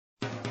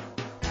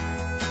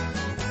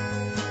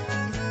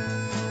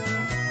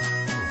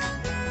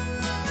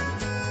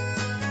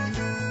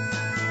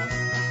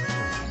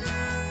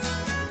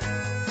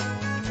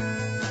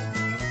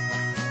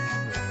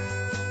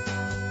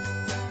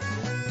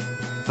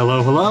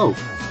Hello, hello,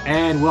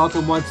 and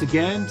welcome once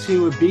again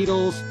to a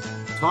Beatles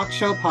talk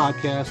show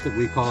podcast that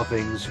we call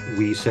Things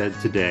We Said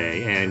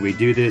Today. And we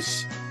do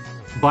this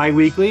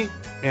bi-weekly,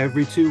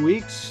 every 2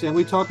 weeks, and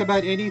we talk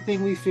about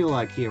anything we feel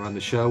like here on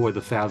the show where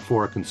the Fab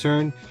Four are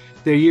concerned.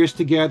 Their years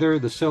together,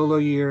 the solo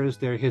years,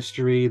 their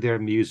history, their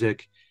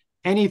music,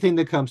 anything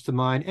that comes to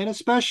mind, and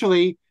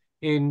especially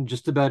in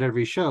just about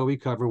every show, we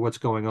cover what's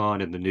going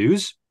on in the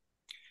news.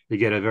 You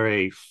get a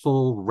very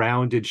full,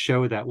 rounded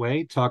show that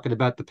way, talking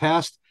about the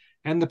past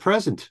and the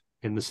present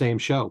in the same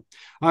show.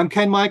 I'm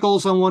Ken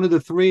Michaels. I'm one of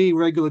the three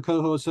regular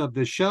co-hosts of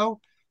this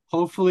show.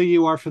 Hopefully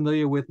you are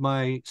familiar with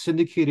my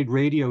syndicated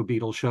radio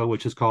Beatles show,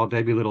 which is called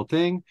Every Little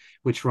Thing,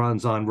 which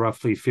runs on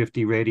roughly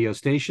 50 radio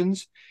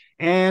stations.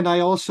 And I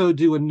also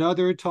do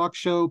another talk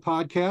show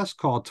podcast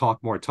called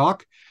Talk More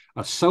Talk,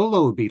 a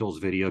solo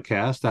Beatles video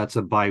cast. That's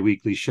a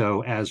bi-weekly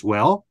show as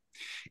well.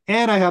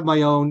 And I have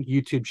my own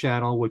YouTube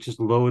channel, which is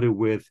loaded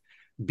with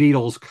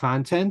Beatles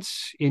content,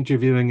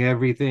 interviewing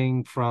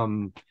everything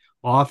from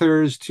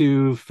authors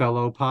to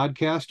fellow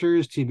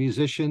podcasters to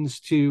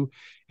musicians to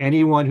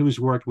anyone who's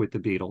worked with the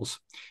Beatles.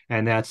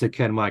 And that's at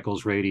Ken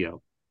Michaels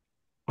Radio.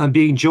 I'm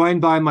being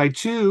joined by my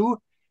two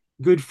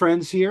good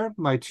friends here,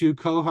 my two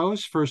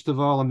co-hosts. First of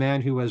all, a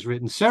man who has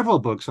written several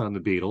books on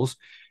the Beatles,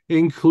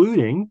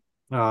 including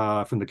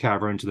From the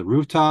Cavern to the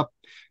Rooftop,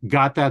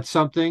 Got That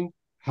Something,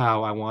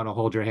 How I Want to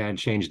Hold Your Hand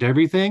Changed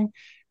Everything,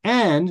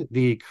 and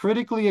the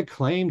critically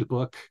acclaimed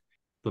book,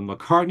 The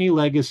McCartney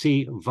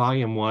Legacy,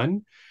 Volume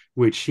 1,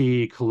 which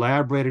he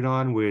collaborated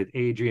on with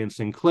Adrian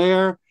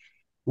Sinclair.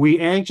 We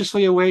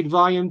anxiously await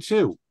Volume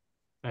 2,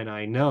 and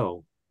I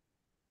know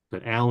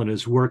that Allan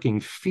is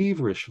working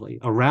feverishly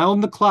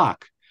around the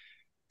clock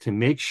to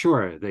make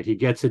sure that he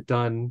gets it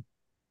done,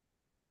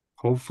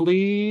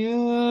 hopefully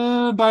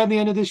by the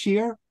end of this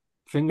year.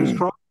 Fingers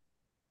crossed.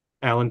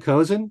 Allan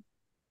Kozinn,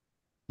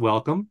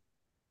 welcome.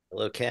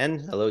 Hello, Ken.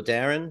 Hello,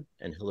 Darren.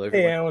 And hello,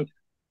 everyone. Hey, Allan.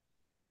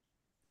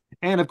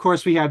 And of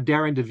course, we have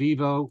Darren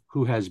Devivo,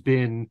 who has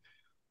been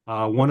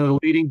one of the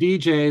leading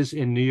DJs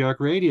in New York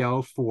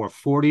radio for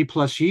 40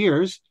 plus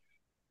years.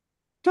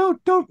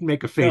 Don't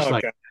make a face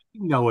like that.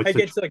 You know, I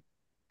get a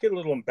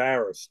little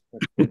embarrassed.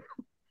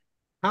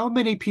 How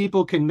many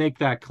people can make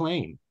that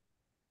claim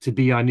to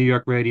be on New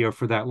York radio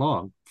for that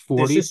long?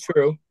 40?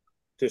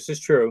 This is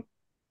true.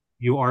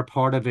 You are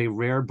part of a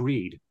rare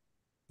breed.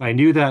 I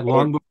knew that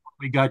long before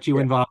we got you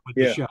involved with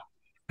the show.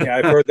 Yeah,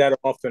 I've heard that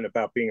often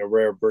about being a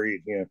rare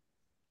breed. Yeah.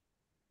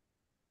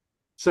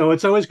 So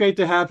it's always great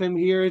to have him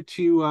here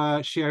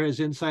to share his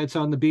insights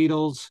on the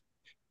Beatles,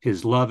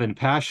 his love and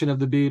passion of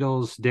the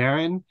Beatles.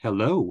 Darren,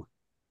 hello.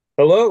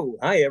 Hello.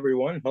 Hi,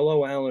 everyone.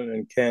 Hello, Allan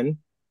and Ken.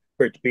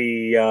 Great to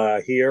be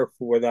here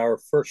for our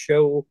first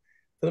show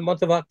for the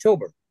month of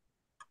October.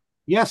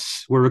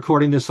 Yes, we're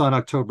recording this on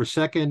October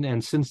 2nd,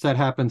 and since that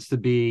happens to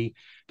be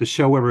the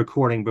show we're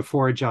recording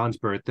before John's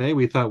birthday,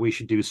 we thought we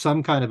should do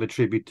some kind of a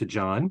tribute to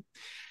John.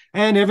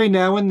 And every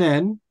now and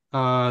then,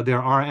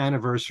 there are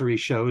anniversary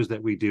shows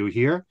that we do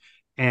here.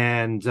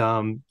 And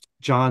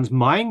John's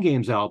Mind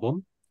Games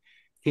album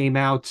came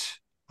out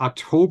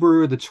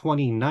October the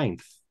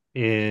 29th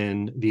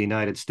in the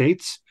United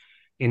States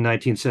in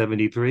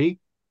 1973.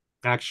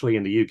 Actually,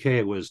 in the UK,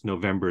 it was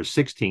November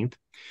 16th.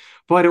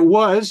 But it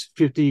was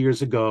 50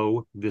 years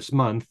ago this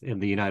month in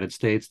the United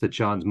States that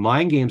John's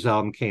Mind Games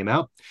album came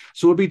out.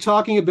 So we'll be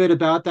talking a bit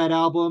about that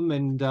album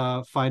and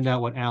find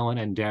out what Allan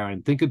and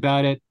Darren think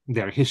about it,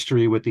 their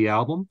history with the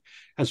album,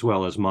 as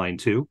well as mine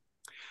too.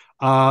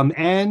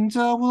 And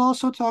we'll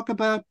also talk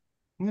about,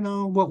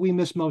 what we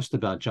miss most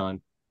about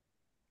John.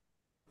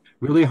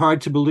 Really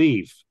hard to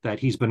believe that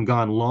he's been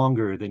gone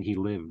longer than he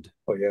lived.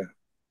 Oh, yeah.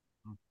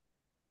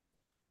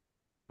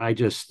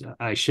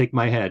 I shake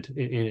my head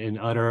in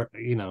utter,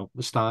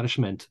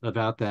 astonishment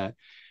about that.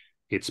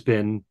 It's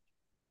been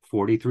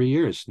 43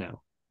 years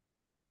now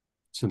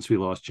since we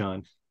lost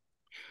John.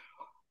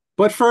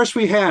 But first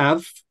we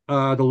have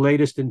the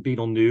latest in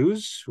Beatle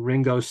news.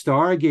 Ringo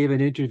Starr gave an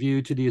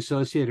interview to the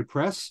Associated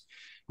Press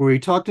where he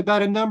talked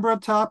about a number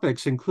of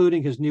topics,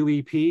 including his new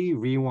EP,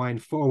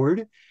 Rewind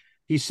Forward.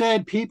 He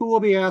said, people will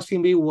be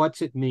asking me,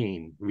 what's it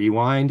mean?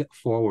 Rewind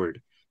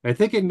forward. I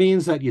think it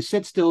means that you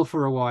sit still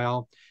for a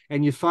while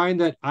and you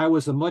find that I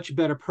was a much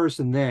better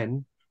person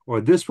then, or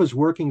this was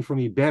working for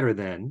me better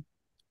then.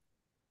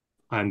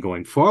 I'm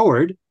going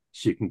forward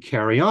so you can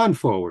carry on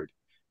forward.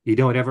 You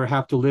don't ever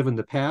have to live in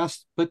the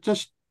past, but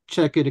just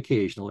check it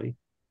occasionally.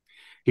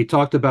 He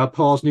talked about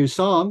Paul's new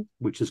song,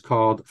 which is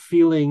called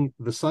Feeling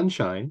the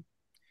Sunshine.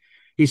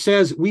 He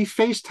says, we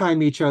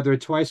FaceTime each other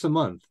twice a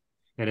month.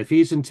 And if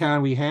he's in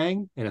town, we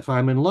hang. And if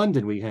I'm in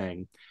London, we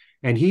hang.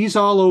 And he's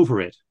all over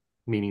it,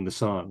 meaning the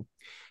song,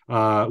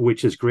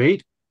 which is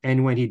great.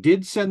 And when he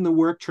did send the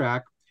work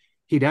track,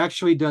 he'd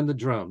actually done the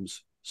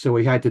drums, so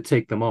he had to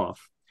take them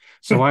off.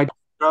 So I did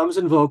drums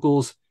and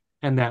vocals,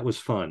 and that was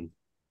fun.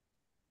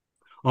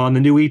 On the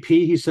new EP,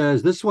 he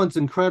says, this one's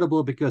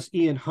incredible because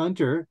Ian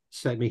Hunter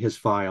sent me his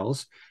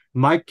files.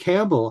 Mike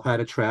Campbell had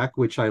a track,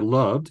 which I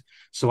loved,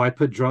 so I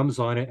put drums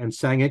on it and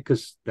sang it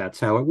because that's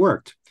how it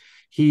worked.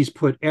 He's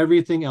put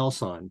everything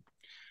else on.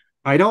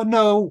 I don't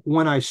know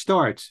when I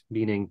start,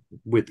 meaning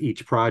with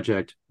each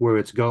project, where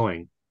it's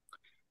going.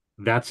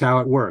 That's how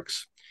it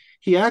works.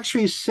 He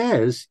actually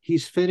says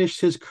he's finished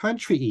his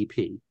country EP.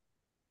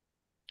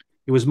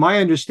 It was my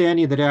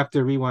understanding that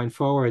after Rewind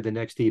Forward, the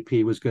next EP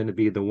was going to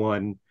be the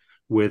one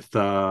with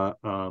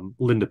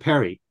Linda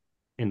Perry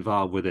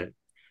involved with it.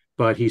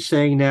 But he's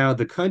saying now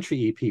the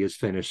country EP is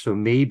finished, so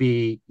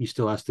maybe he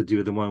still has to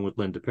do the one with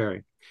Linda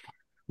Perry.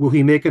 Will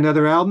he make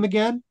another album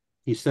again?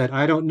 He said,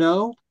 I don't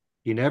know.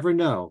 You never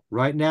know.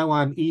 Right now,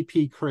 I'm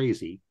EP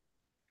crazy.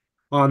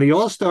 On the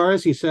All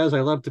Stars, he says,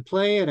 I love to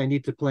play and I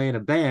need to play in a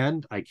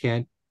band. I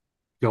can't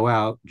go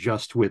out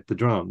just with the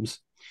drums.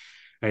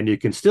 And you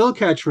can still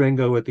catch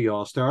Ringo with the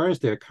All Stars.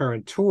 Their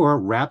current tour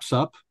wraps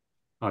up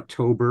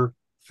October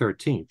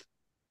 13th.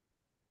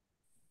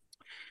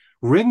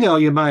 Ringo,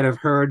 you might have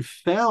heard,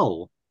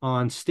 fell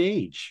on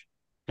stage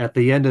at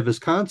the end of his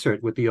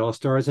concert with the All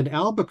Stars in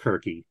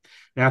Albuquerque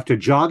after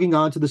jogging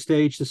onto the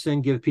stage to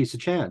sing Give Peace a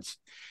Chance.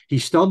 He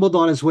stumbled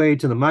on his way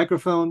to the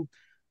microphone,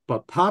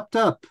 but popped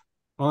up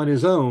on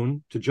his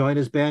own to join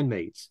his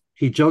bandmates.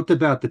 He joked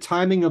about the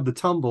timing of the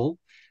tumble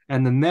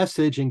and the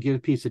message in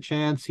Give Peace a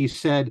Chance. He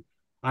said,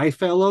 I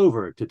fell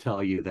over to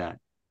tell you that.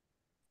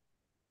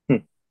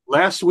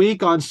 Last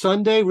week on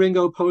Sunday,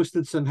 Ringo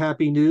posted some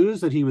happy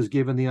news that he was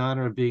given the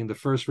honor of being the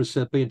first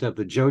recipient of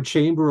the Joe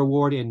Chamber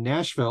Award in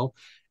Nashville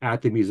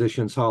at the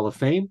Musicians Hall of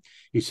Fame.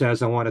 He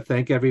says, I want to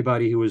thank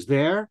everybody who was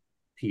there.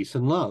 Peace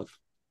and love.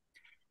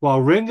 While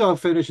Ringo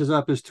finishes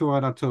up his tour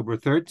on October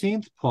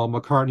 13th, Paul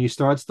McCartney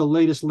starts the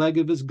latest leg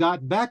of his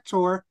Got Back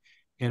tour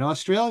in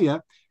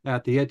Australia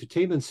at the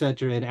Entertainment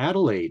Centre in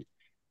Adelaide.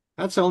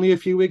 That's only a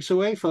few weeks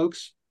away,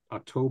 folks.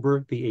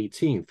 October the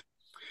 18th.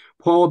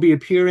 Paul will be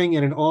appearing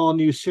in an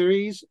all-new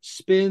series,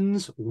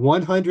 Spin's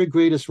 100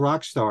 Greatest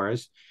Rock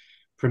Stars,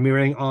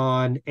 premiering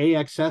on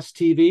AXS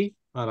TV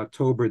on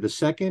October the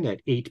 2nd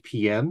at 8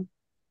 p.m.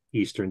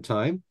 Eastern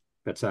Time.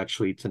 That's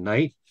actually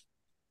tonight.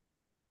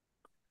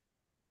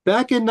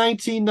 Back in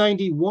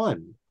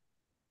 1991,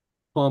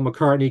 Paul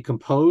McCartney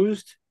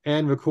composed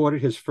and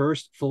recorded his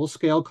first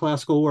full-scale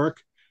classical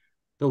work,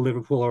 the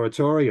Liverpool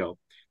Oratorio.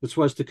 This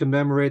was to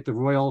commemorate the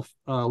Royal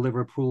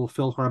Liverpool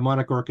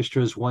Philharmonic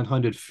Orchestra's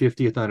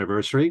 150th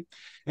anniversary.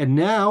 And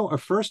now a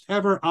first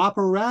ever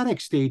operatic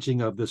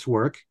staging of this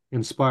work,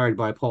 inspired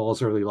by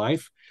Paul's early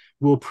life,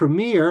 will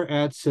premiere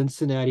at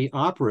Cincinnati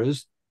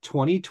Opera's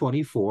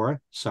 2024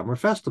 Summer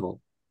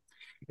Festival.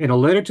 In a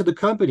letter to the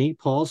company,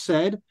 Paul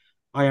said,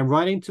 I am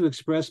writing to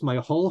express my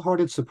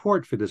wholehearted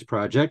support for this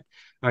project.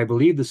 I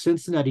believe the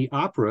Cincinnati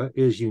Opera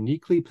is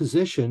uniquely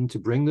positioned to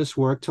bring this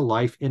work to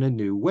life in a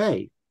new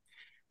way.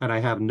 And I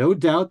have no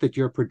doubt that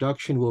your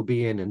production will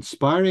be an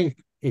inspiring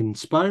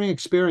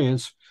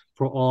experience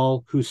for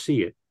all who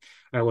see it.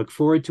 I look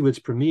forward to its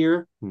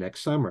premiere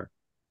next summer.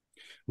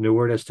 No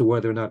word as to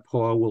whether or not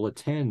Paul will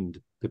attend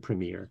the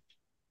premiere.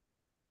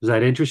 Does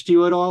that interest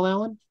you at all,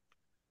 Allan?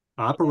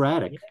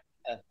 Operatic.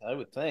 Yeah, I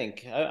would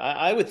think.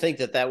 I would think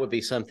that would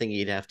be something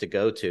he'd have to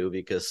go to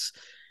because,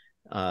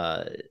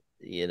 and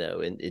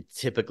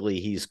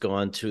typically he's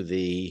gone to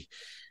the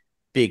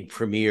big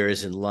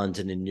premieres in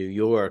London and New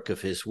York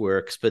of his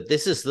works, but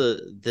this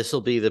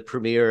will be the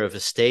premiere of a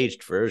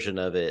staged version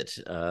of it.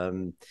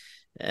 And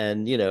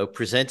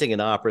presenting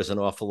an opera is an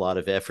awful lot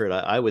of effort.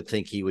 I would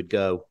think he would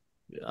go,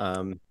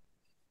 but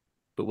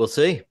we'll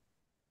see.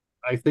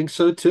 I think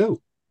so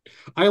too.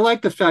 I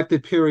like the fact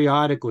that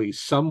periodically,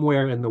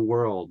 somewhere in the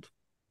world,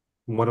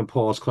 one of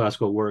Paul's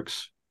classical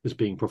works is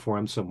being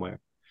performed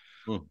somewhere.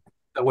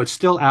 So it's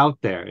still out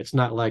there. It's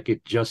not like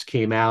it just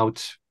came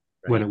out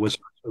when it was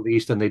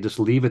released and they just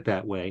leave it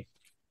that way.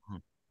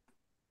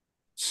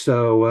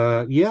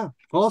 So yeah.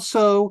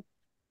 Also,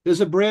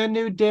 there's a brand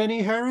new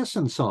Denny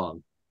Harrison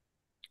song.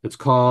 It's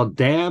called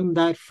Damn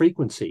That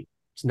Frequency.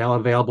 It's now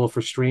available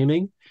for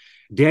streaming.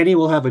 Denny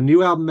will have a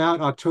new album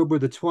out October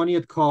the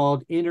 20th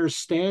called Inner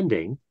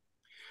Standing,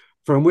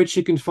 from which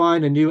you can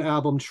find a new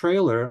album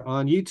trailer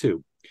on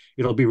YouTube.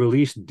 It'll be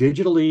released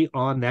digitally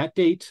on that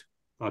date,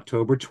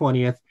 October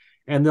 20th,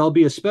 and there'll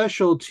be a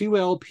special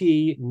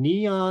 2LP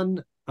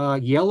neon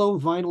yellow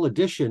vinyl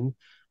edition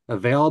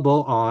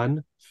available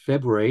on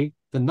February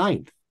the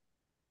 9th.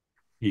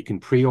 You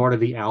can pre-order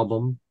the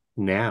album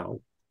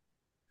now.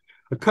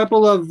 A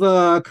couple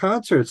of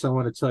concerts I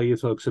want to tell you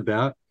folks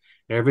about.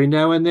 Every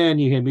now and then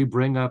you hear me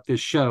bring up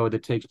this show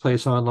that takes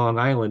place on Long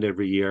Island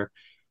every year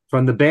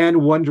from the band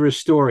Wondrous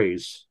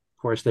Stories.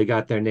 Of course, they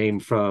got their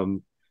name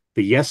from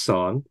the Yes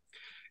song.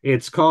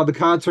 It's called the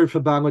Concert for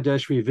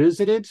Bangladesh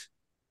Revisited.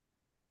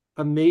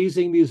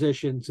 Amazing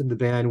musicians in the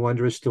band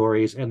Wondrous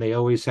Stories, and they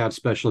always have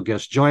special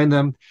guests join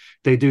them.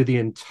 They do the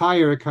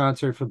entire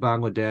concert for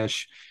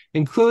Bangladesh,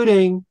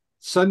 including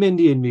some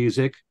Indian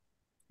music.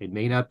 It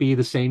may not be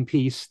the same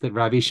piece that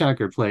Ravi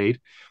Shankar played,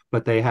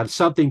 but they have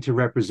something to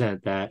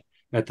represent that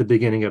at the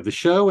beginning of the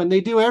show, and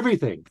they do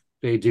everything.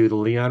 They do the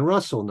Leon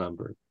Russell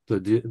number,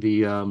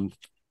 the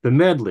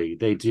medley.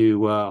 They do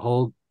the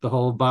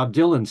whole Bob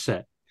Dylan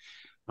set,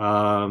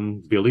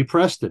 Billy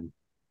Preston,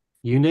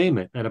 you name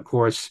it. And of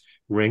course,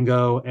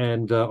 Ringo,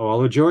 and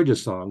all of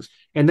George's songs.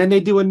 And then they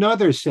do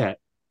another set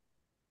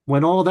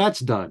when all that's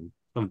done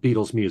of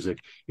Beatles music.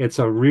 It's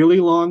a really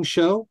long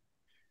show,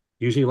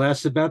 usually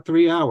lasts about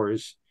 3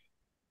 hours.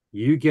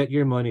 You get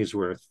your money's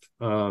worth.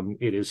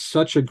 It is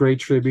such a great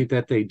tribute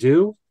that they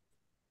do.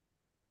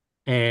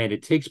 And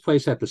it takes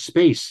place at the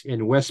Space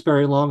in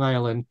Westbury, Long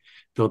Island.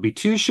 There'll be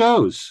 2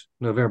 shows,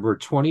 November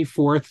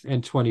 24th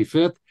and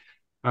 25th.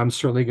 I'm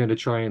certainly going to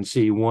try and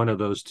see one of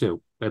those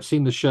two. I've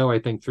seen the show, I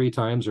think, 3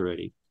 times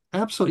already.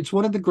 Absolutely. It's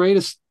one of the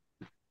greatest,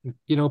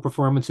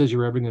 performances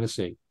you're ever going to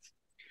see.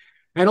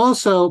 And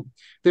also,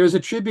 there's a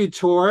tribute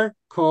tour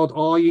called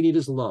All You Need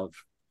Is Love.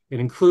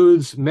 It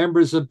includes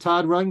members of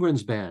Todd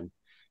Rundgren's band,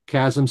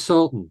 Kazim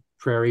Sultan,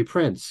 Prairie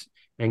Prince,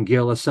 and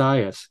Gil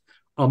Asayas.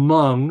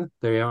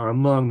 They are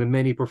among the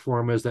many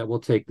performers that will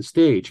take the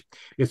stage.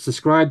 It's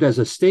described as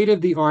a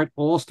state-of-the-art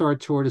all-star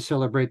tour to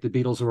celebrate the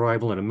Beatles'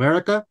 arrival in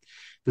America.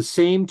 The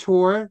same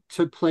tour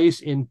took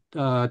place in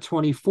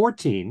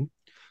 2014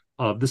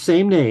 of the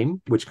same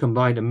name, which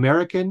combined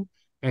American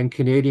and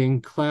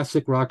Canadian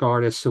classic rock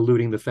artists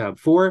saluting the Fab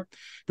Four.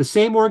 The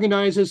same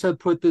organizers have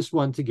put this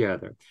one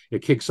together.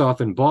 It kicks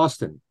off in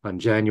Boston on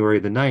January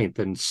the 9th,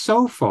 and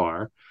so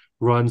far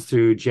runs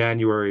through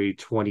January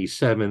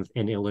 27th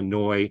in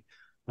Illinois,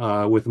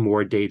 with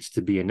more dates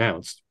to be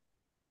announced.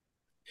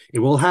 It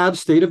will have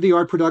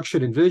state-of-the-art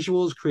production and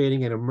visuals,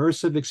 creating an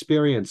immersive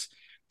experience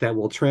that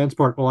will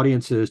transport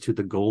audiences to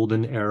the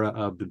golden era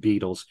of the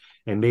Beatles.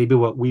 And maybe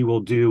what we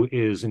will do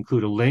is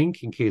include a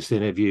link in case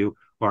any of you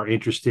are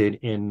interested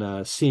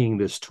in seeing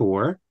this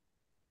tour.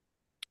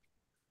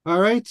 All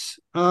right.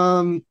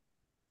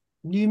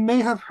 You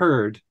may have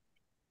heard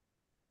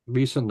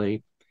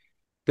recently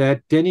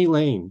that Denny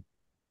Laine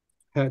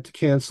had to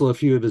cancel a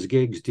few of his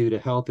gigs due to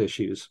health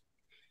issues.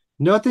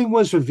 Nothing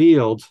was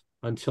revealed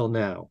until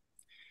now.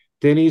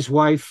 Denny's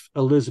wife,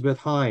 Elizabeth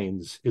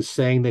Hines, is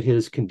saying that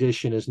his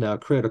condition is now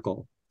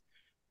critical.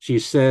 She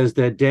says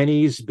that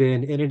Denny's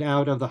been in and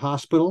out of the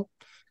hospital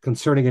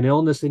concerning an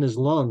illness in his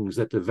lungs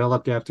that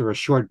developed after a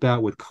short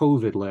bout with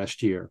COVID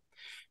last year.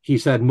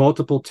 He's had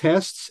multiple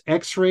tests,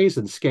 x-rays,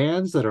 and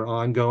scans that are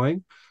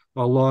ongoing,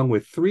 along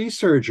with 3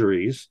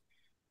 surgeries,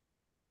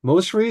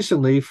 most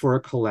recently for a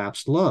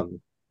collapsed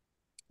lung,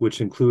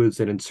 which includes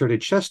an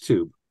inserted chest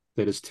tube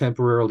that is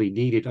temporarily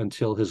needed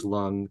until his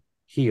lung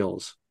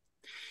heals.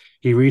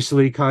 He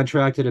recently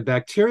contracted a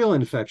bacterial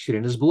infection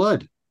in his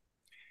blood,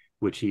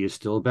 which he is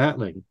still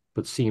battling,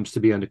 but seems to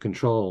be under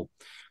control.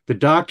 The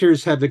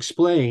doctors have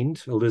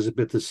explained,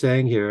 Elizabeth is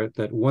saying here,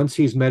 that once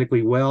he's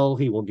medically well,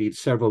 he will need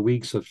several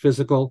weeks of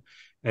physical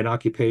and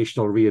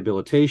occupational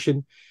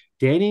rehabilitation.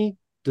 Denny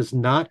does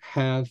not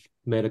have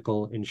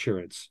medical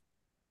insurance.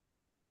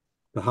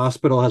 The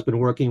hospital has been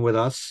working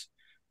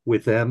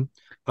with them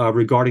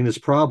regarding this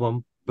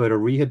problem, but a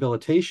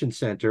rehabilitation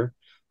center,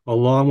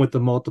 along with the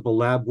multiple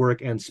lab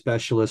work and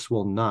specialists,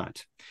 will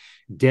not.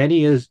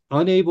 Denny is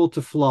unable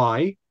to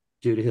fly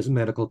due to his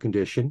medical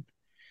condition,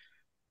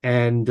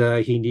 and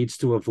he needs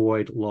to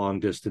avoid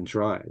long-distance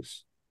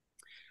drives.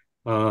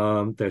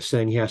 They're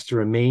saying he has to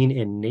remain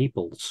in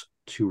Naples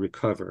to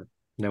recover.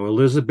 Now,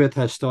 Elizabeth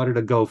has started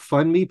a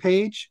GoFundMe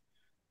page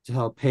to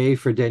help pay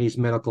for Denny's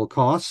medical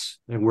costs,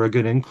 and we're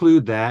going to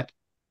include that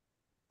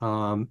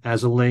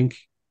as a link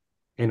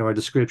in our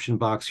description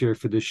box here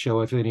for this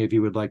show if any of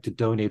you would like to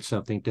donate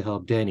something to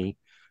help Denny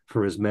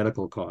for his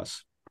medical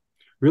costs.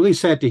 Really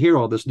sad to hear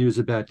all this news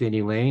about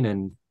Denny Laine,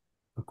 and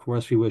of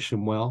course we wish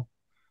him well.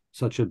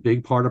 Such a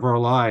big part of our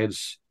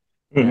lives.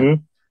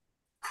 Mm-hmm.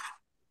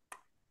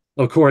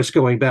 Of course,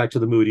 going back to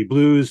the Moody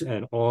Blues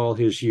and all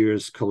his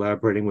years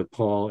collaborating with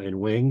Paul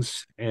and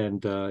Wings,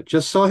 and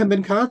just saw him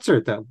in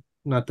concert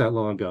not that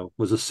long ago.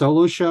 It was a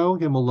solo show,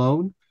 him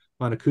alone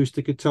on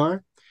acoustic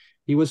guitar.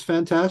 He was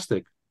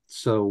fantastic.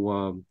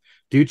 So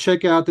do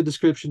check out the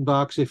description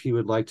box if you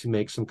would like to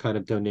make some kind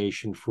of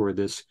donation for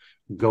this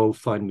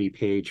GoFundMe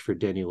page for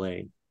Denny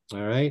Laine.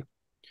 All right.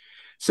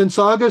 Since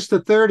August the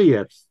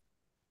 30th,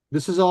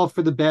 this is all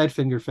for the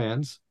Badfinger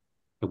fans,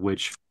 of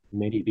which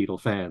many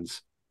Beatle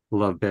fans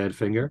love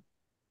Badfinger.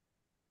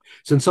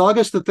 Since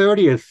August the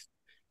 30th,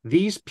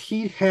 these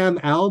Pete Ham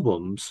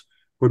albums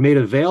were made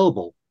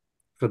available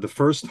for the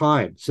first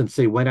time since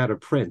they went out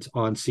of print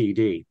on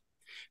CD.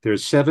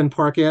 There's 7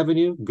 Park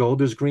Avenue,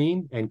 Golders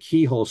Green, and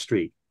Keyhole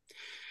Street.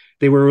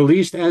 They were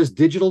released as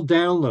digital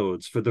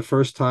downloads for the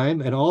first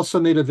time and also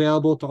made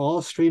available to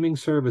all streaming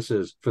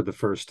services for the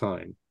first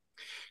time.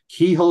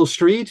 Keyhole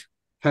Street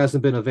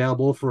hasn't been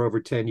available for over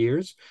 10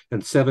 years,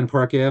 and 7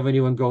 Park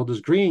Avenue and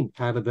Golders Green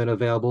haven't been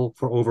available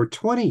for over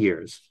 20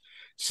 years.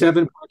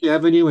 7 Park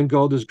Avenue and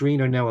Golders Green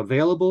are now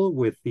available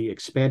with the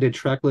expanded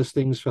track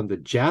listings from the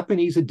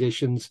Japanese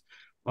editions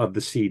of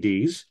the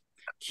CDs.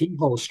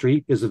 Keyhole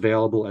Street is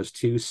available as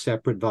 2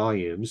 separate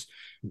volumes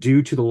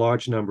due to the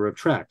large number of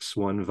tracks,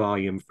 1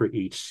 volume for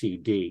each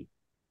CD.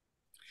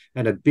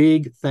 And a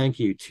big thank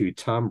you to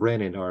Tom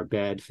Brennan, our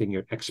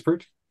Badfinger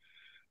expert,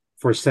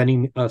 for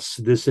sending us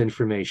this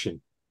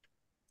information.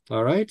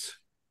 All right.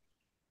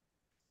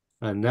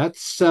 And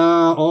that's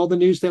all the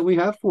news that we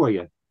have for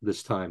you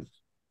this time.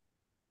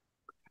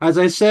 As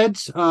I said,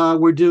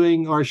 we're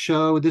doing our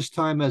show this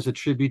time as a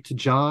tribute to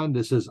John.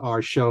 This is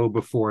our show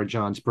before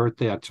John's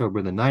birthday,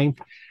 October the 9th.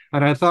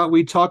 And I thought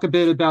we'd talk a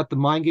bit about the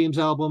Mind Games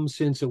album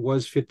since it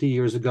was 50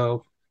 years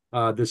ago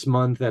this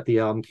month that the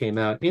album came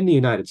out in the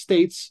United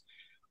States,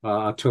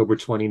 October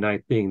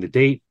 29th being the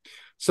date.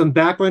 Some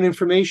background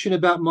information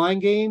about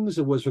Mind Games.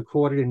 It was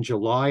recorded in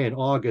July and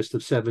August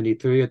of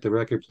 73 at the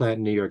record plant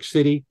in New York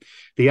City.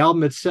 The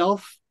album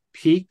itself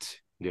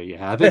peaked, there you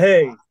have it.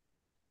 Hey,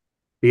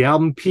 The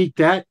album peaked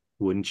at,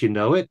 wouldn't you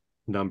know it,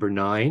 number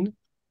 9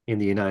 in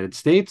the United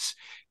States,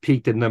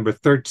 peaked at number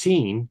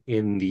 13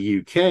 in the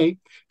UK.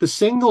 The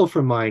single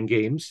from Mind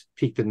Games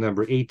peaked at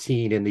number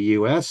 18 in the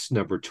US,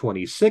 number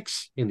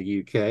 26 in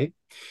the UK.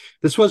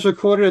 This was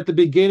recorded at the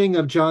beginning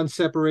of John's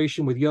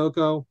separation with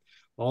Yoko,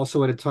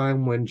 also at a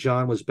time when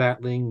John was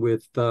battling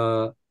with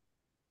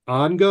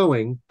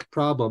ongoing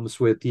problems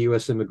with the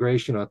US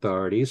immigration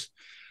authorities.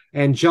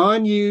 And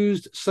John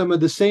used some of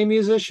the same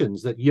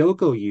musicians that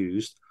Yoko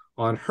used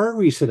on her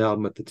recent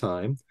album at the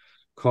time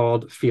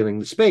called Feeling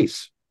the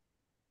Space.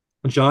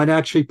 John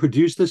actually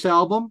produced this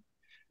album.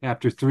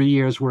 After 3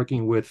 years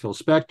working with Phil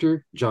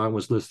Spector, John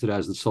was listed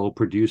as the sole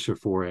producer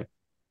for it.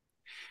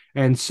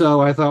 And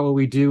so I thought what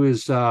we do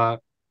is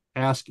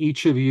ask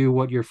each of you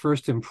what your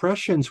first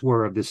impressions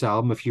were of this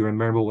album, if you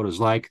remember what it was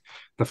like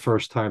the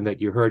first time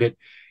that you heard it,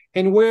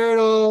 and where it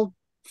all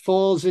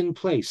falls in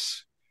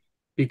place.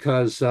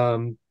 Because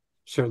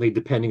certainly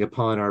depending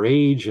upon our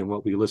age and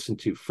what we listen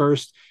to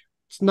first,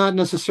 it's not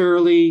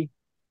necessarily,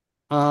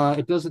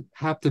 it doesn't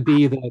have to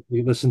be that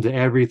we listen to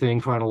everything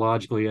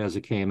chronologically as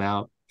it came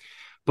out.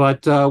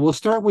 But we'll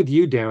start with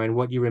you, Darren,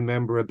 what you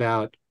remember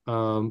about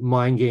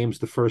Mind Games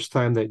the first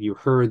time that you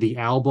heard the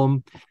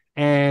album.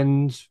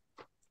 And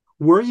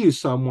were you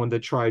someone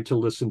that tried to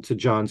listen to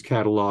John's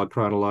catalog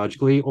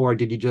chronologically, or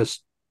did you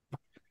just,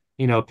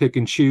 pick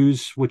and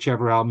choose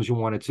whichever albums you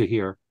wanted to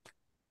hear?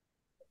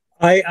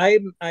 I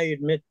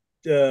admit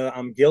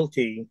I'm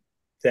guilty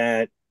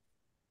that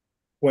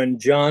when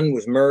John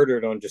was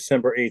murdered on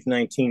December 8th,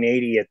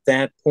 1980, at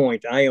that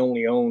point, I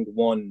only owned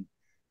one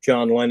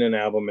John Lennon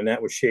album, and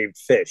that was Shaved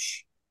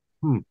Fish.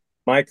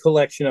 My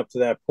collection up to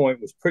that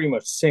point was pretty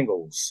much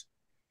singles.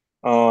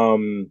 Power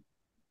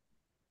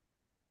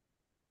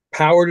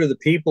to the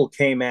People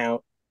came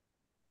out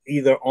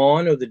either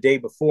on or the day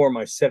before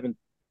my 6th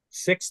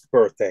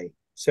birthday,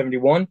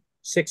 71,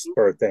 6th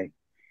birthday.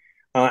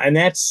 And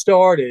that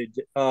started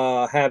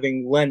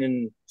having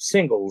Lennon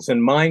singles,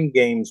 and Mind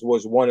Games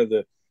was one of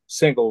the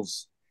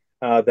singles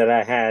that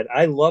I had.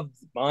 I loved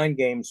Mind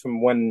Games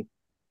from when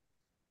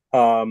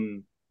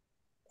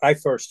I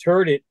first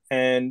heard it,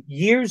 and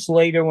years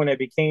later, when I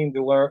became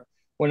to learn,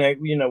 when I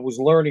was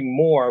learning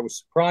more, I was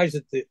surprised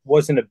that it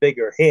wasn't a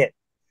bigger hit,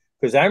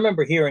 because I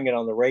remember hearing it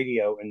on the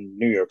radio in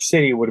New York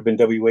City. It would have been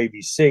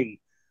WABC,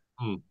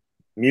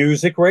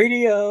 music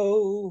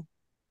radio.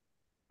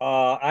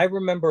 I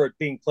remember it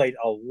being played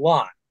a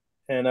lot,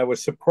 and I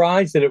was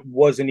surprised that it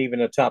wasn't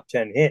even a top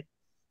 10 hit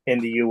in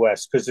the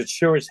US, because it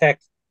sure as heck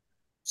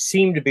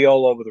seemed to be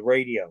all over the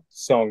radio, the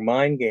song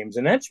Mind Games.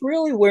 And that's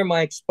really where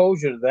my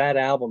exposure to that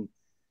album,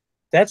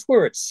 that's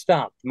where it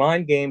stopped.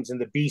 Mind Games and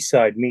the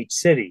B-side, Meat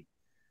City.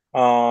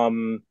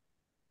 Until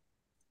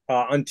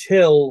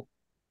the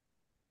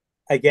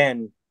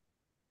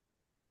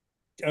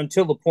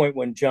point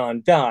when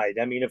John died.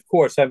 I mean, of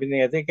course, I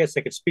guess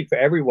I could speak for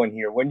everyone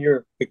here. When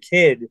you're a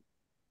kid,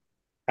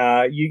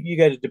 you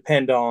got to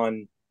depend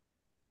on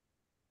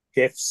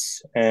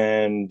gifts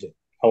and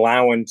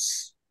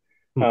allowance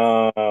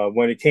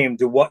when it came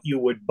to what you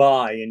would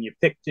buy, and you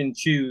picked and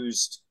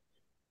choose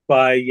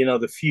by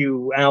the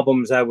few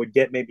albums I would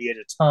get maybe at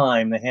a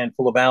time, the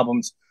handful of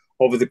albums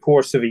over the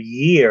course of a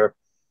year.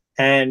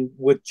 And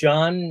with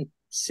John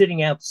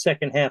sitting out the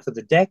second half of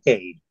the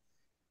decade,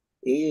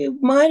 it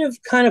might have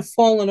kind of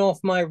fallen off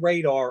my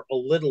radar a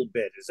little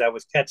bit as I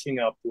was catching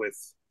up with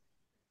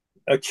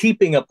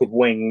keeping up with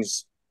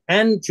Wings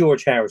and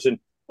George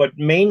Harrison, but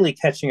mainly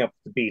catching up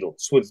with the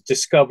Beatles, with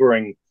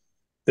discovering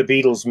the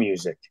Beatles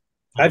music.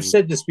 I've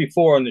said this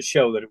before on the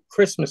show, that at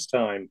Christmas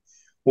time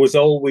was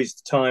always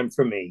the time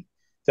for me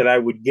that I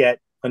would get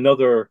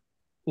another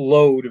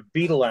load of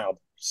Beatle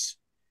albums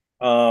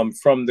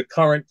from the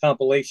current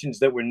compilations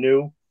that were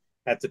new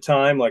at the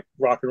time, like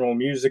Rock and Roll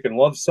Music and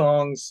Love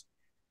Songs,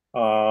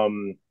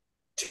 to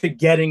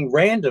getting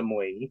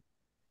randomly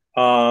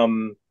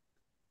the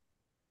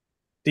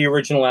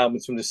original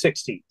albums from the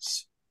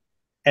 60s.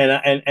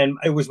 And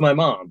it was my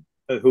mom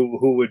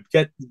who would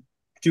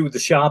do the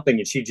shopping,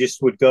 and she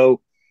just would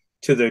go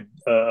to the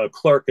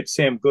clerk at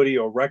Sam Goody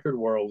or Record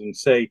World and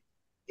say,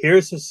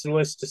 here's his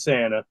list to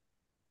Santa,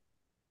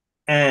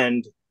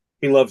 and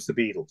he loves the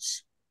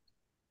Beatles.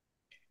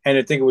 And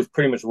I think it was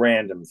pretty much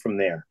random from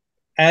there.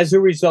 As a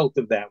result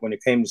of that, when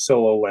it came to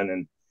solo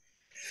Lennon,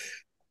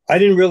 I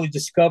didn't really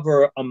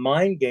discover a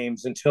Mind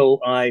Games until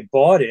I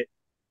bought it.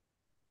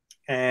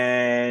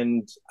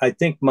 And I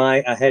think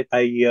I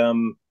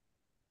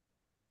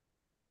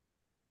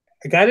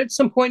got it at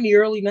some point in the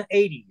early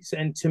 80s.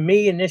 And to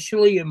me,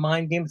 initially,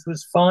 Mind Games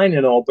was fine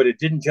and all, but it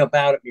didn't jump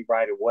out at me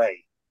right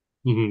away.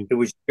 Mm-hmm. It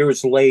was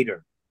years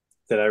later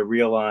that I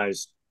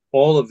realized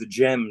all of the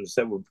gems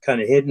that were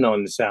kind of hidden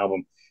on this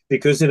album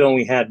because it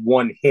only had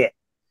one hit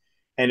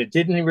and it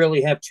didn't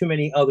really have too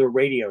many other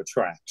radio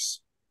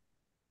tracks.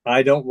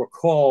 I don't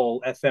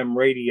recall FM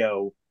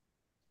radio.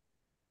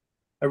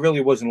 I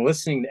really wasn't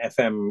listening to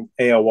FM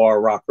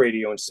AOR rock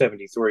radio in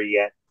 73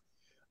 yet.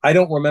 I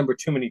don't remember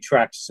too many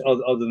tracks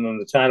other than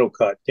the title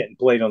cut getting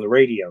played on the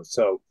radio.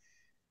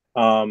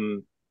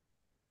 Um,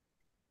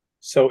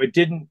 so it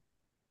didn't,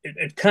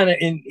 it kind of,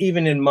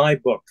 even in my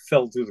book,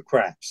 fell through the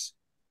cracks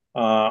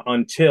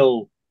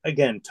until,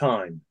 again,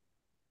 time.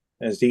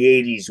 As the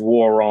 80s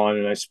wore on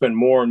and I spent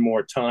more and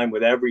more time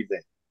with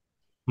everything,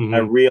 I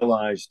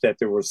realized that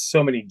there were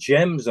so many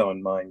gems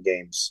on Mind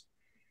Games.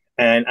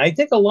 And I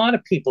think a lot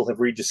of people have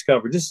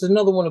rediscovered. This is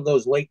another one of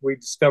those late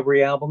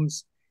rediscovery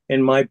albums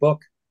in my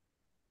book.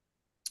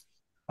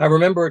 I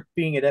remember it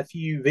being at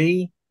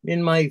FUV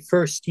in my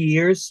first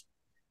years,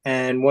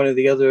 and one of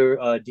the other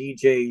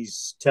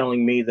DJs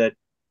telling me that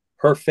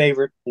her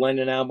favorite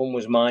Lennon album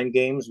was Mind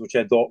Games, which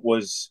I thought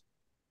was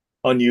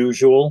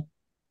unusual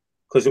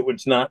because it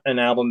was not an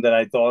album that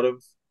I thought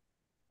of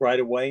right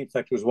away. In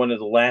fact, it was one of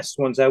the last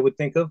ones I would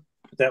think of.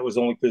 But that was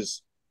only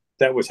because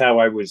that was how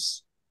I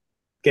was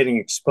getting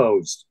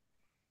exposed.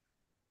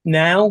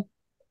 Now,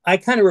 I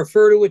kind of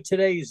refer to it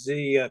today as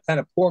the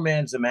kind of poor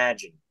man's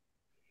Imagine.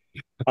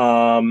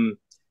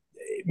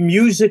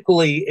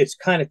 Musically, it's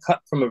kind of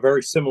cut from a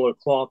very similar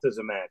cloth as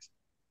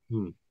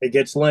Imagine. It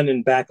gets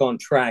Lennon back on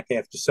track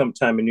after some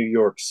time in New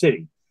York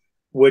City,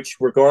 which,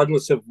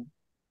 regardless of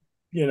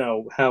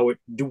how it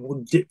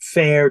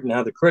fared and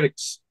how the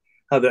critics,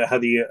 how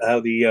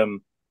the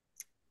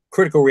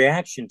critical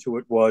reaction to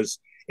it was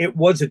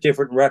a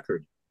different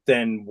record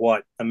than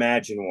what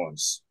Imagine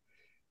was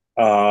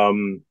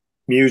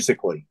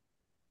musically.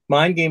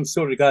 Mind Games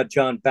sort of got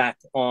John back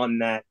on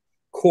that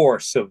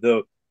course of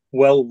the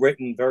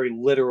well-written, very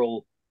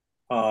literal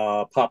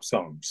pop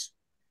songs.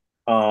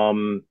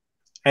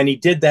 And he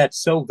did that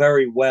so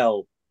very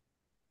well.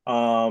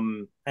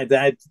 And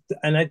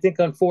I think,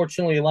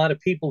 unfortunately, a lot of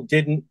people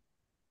didn't.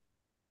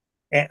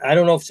 I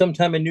don't know if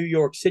sometime in New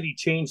York City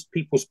changed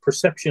people's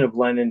perception of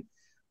Lennon,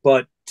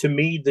 but to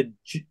me, the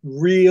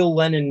real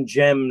Lennon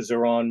gems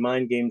are on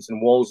Mind Games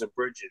and Walls and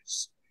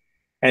Bridges.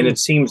 And it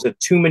seems that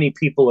too many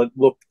people have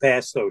looked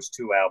past those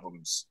two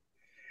albums.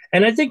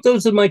 And I think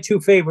those are my two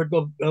favorite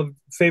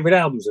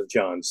albums of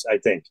John's, I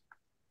think.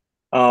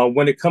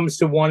 When it comes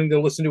to wanting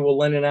to listen to a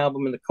Lennon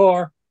album in the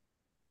car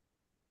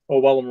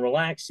or while I'm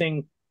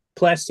relaxing,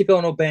 Plastic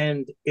Ono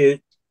Band,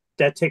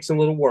 that takes a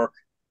little work.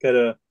 Got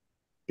to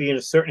be in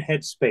a certain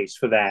headspace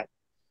for that.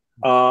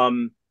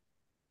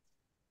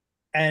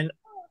 And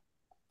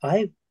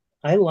I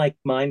like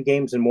Mind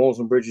Games and Walls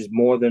and Bridges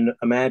more than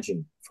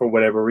Imagine for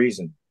whatever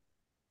reason.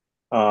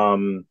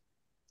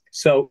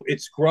 So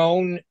it's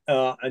grown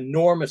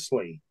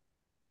enormously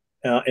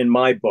in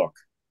my book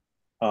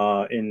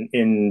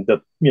in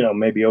the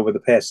maybe over the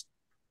past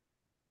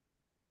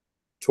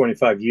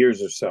 25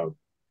 years or so.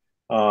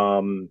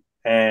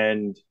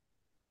 And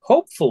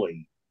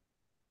hopefully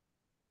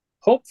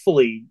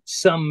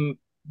some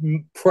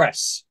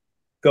press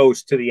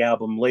goes to the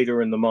album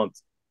later in the month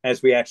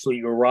as we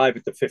actually arrive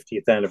at the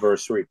 50th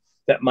anniversary.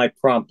 That might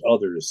prompt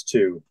others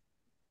to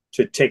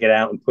take it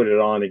out and put it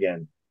on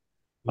again.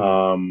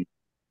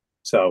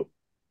 So,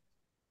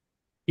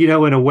 in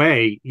a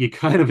way, you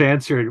kind of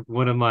answered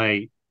one of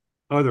my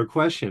other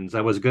questions.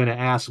 I was going to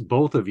ask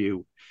both of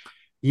you.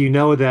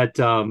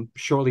 That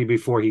shortly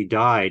before he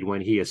died,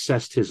 when he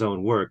assessed his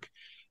own work,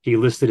 he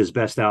listed his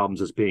best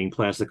albums as being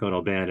Plastic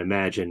Ono Band,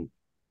 Imagine,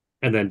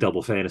 and then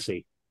Double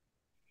Fantasy.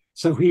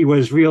 So he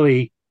was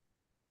really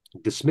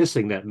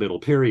dismissing that middle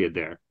period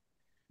there.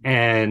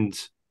 And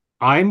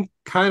I'm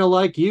kind of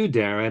like you,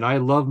 Darren. I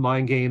love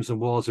Mind Games and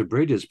Walls of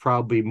Bridges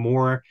probably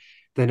more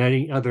than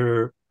any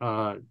other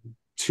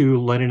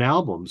two Lennon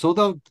albums.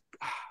 Although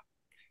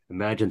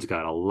Imagine's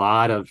got a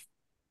lot of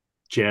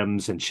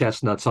gems and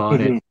chestnuts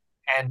on it.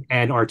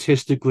 And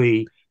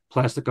artistically,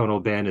 Plastic Ono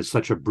Band is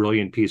such a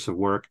brilliant piece of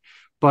work.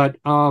 But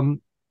how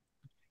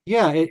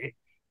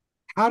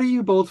do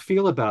you both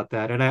feel about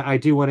that? And I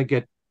do want to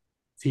get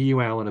to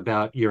you, Allan,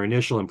 about your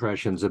initial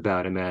impressions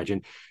about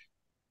Imagine,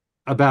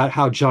 about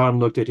how John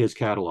looked at his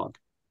catalog.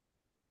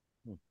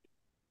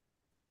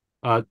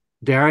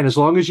 Darren, as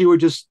long as you were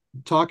just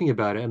talking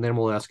about it, and then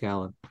we'll ask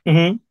Allan.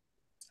 I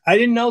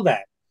didn't know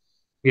that.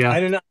 Yeah. I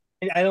don't know.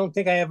 I don't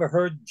think I ever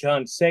heard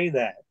John say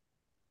that.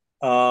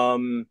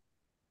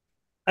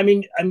 I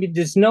mean,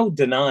 there's no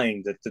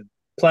denying that the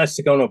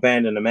Plastic Ono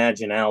Band and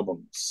Imagine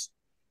albums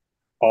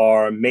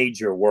are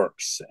major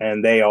works,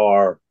 and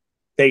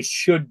they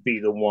should be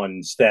the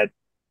ones that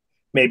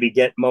maybe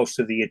get most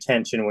of the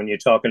attention when you're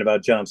talking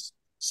about John's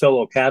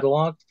solo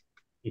catalog.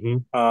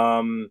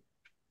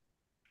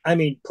 I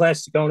mean,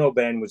 Plastic Ono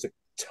Band was a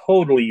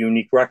totally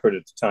unique record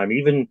at the time.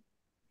 Even,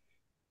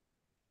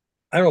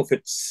 I don't know if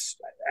it's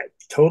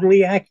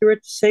totally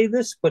accurate to say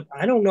this, but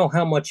I don't know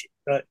how much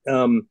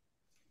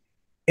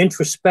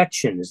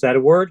introspection, is that a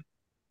word?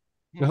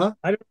 I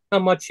don't know how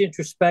much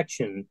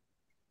introspection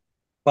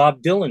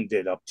Bob Dylan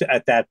did up to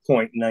at that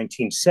point in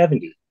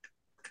 1970.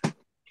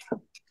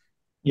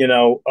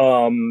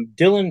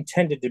 Dylan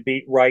tended to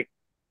be right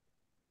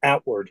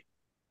outward.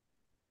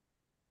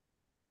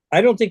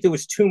 I don't think there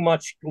was too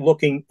much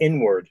looking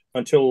inward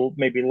until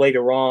maybe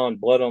later on.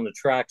 Blood on the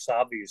Tracks,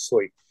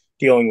 obviously,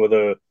 dealing with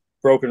a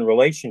broken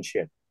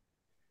relationship.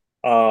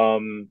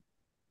 I'm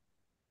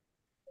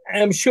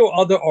sure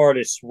other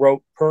artists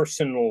wrote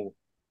from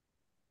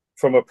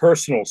a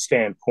personal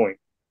standpoint,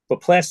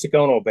 but Plastic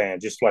Ono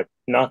Band just like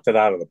knocked it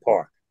out of the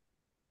park,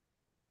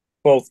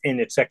 both in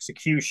its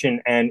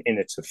execution and in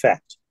its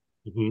effect.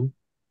 Mm-hmm.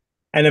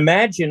 And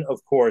imagine,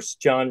 of course,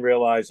 John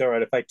realized, all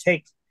right, if I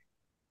take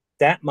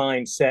that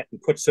mindset and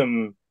put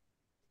some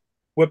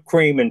whipped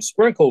cream and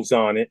sprinkles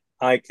on it,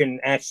 I can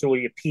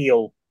actually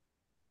appeal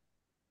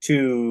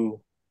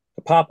to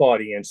the pop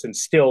audience and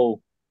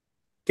still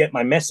get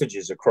my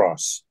messages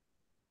across.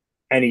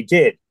 And he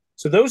did.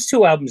 So those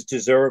two albums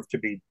deserve to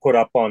be put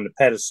up on the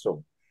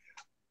pedestal.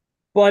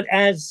 But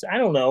I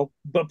don't know,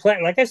 but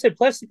like I said,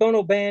 Plastic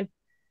Ono Band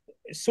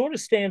sort of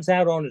stands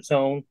out on its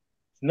own.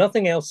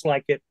 Nothing else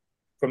like it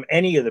from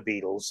any of the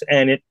Beatles.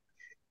 And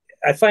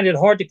I find it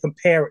hard to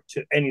compare it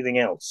to anything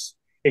else.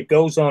 It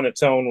goes on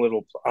its own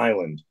little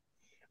island.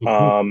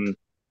 Mm-hmm.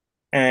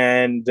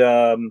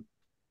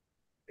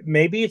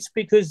 Maybe it's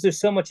because there's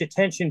so much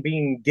attention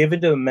being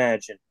given to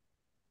Imagine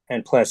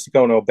and Plastic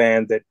Ono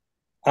Band that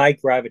I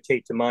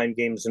gravitate to Mind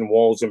Games and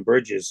Walls and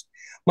Bridges.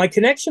 My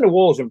connection to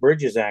Walls and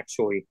Bridges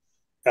actually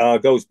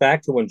goes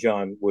back to when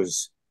John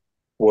was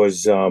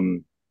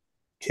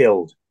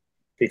killed,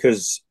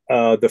 because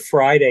the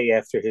Friday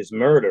after his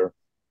murder,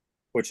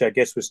 which I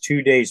guess was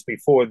 2 days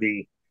before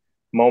the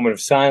moment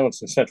of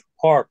silence in Central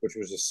Park, which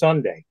was a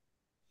Sunday,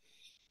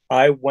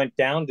 I went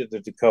down to the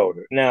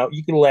Dakota. Now,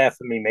 you can laugh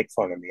at me, make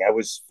fun of me. I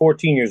was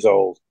 14 years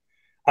old.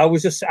 I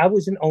was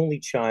an only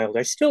child.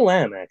 I still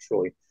am,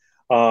 actually.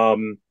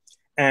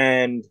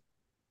 And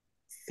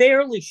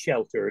fairly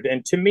sheltered.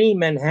 And to me,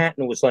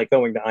 Manhattan was like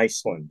going to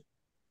Iceland.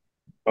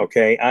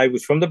 Okay. I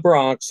was from the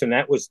Bronx, and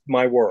that was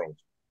my world.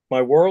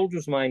 My world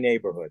was my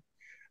neighborhood.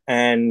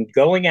 And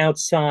going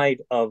outside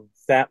of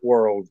that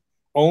world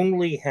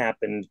only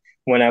happened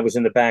when I was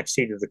in the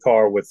backseat of the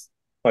car with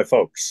my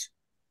folks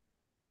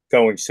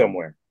going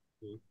somewhere,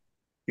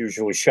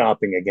 usually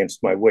shopping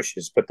against my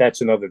wishes. But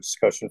that's another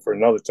discussion for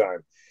another time.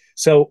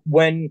 So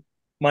when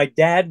my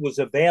dad was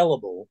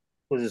available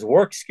with his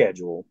work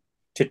schedule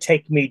to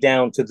take me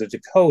down to the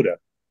Dakota,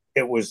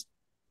 it was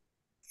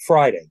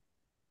Friday.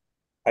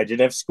 I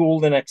didn't have school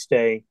the next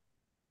day.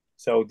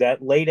 So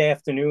that late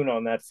afternoon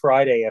on that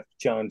Friday after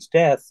John's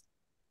death,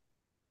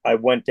 I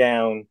went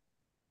down.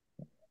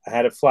 I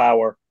had a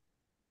flower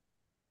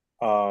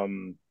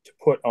to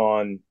put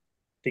on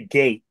the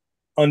gate.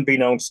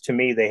 Unbeknownst to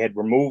me, they had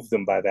removed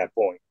them by that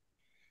point.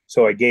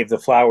 So I gave the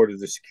flower to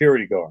the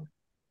security guard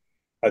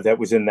that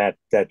was in that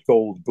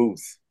gold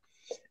booth.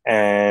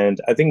 And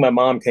I think my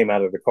mom came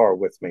out of the car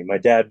with me. My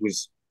dad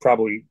was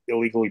probably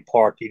illegally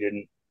parked.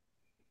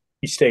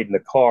 He stayed in the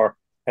car.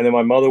 And then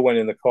my mother went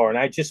in the car. And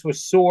I just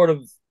was sort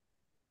of,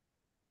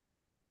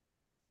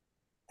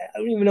 I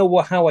don't even know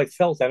how I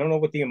felt. I don't know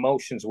what the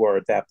emotions were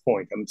at that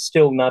point. I'm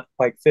still not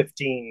quite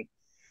 15.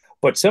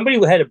 But somebody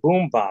who had a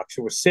boombox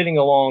who was sitting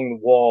along the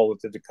wall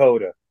at the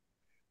Dakota.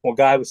 One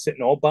guy was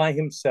sitting all by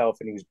himself,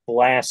 and he was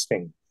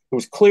blasting. It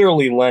was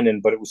clearly Lennon,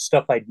 but it was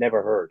stuff I'd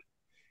never heard.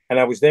 And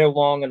I was there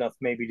long enough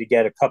maybe to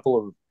get a couple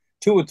of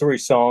 2 or 3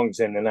 songs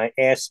in, and I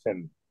asked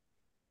him,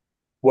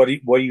 what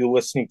are you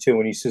listening to?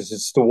 And he says,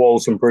 it's the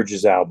Walls and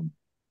Bridges album.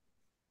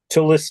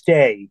 To this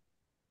day,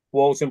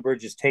 Walls and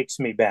Bridges takes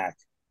me back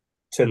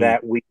to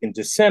that week in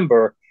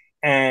December.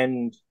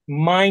 And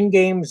Mind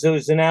Games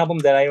was an album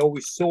that I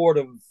always sort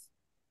of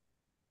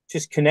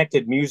just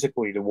connected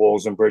musically to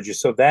Walls and Bridges.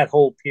 So that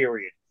whole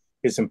period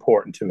is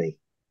important to me.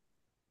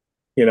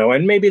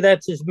 And maybe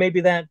that's just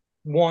that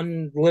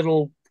one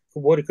little,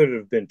 what it could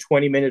have been,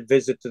 20-minute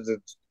visit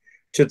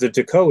to the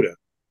Dakota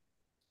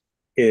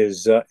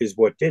is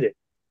what did it.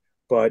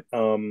 But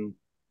the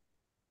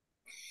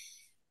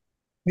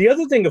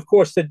other thing, of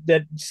course,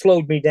 that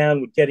slowed me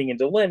down with getting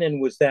into Lennon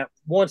was that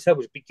once I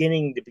was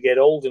beginning to get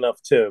old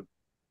enough to,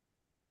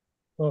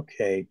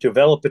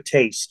 develop a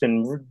taste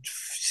and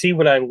see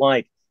what I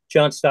like,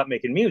 John stopped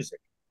making music.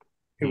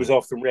 He was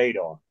off the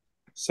radar.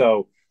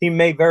 So he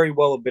may very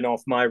well have been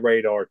off my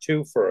radar,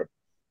 too, for a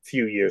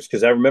few years,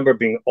 because I remember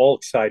being all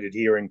excited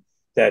hearing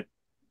that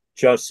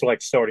Just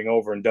Like Starting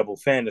Over and Double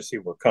Fantasy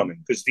were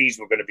coming, because these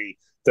were going to be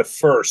the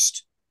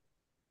first,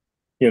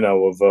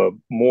 of a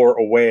more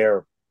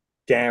aware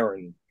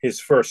Darren, his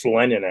first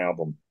Lennon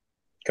album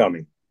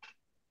coming.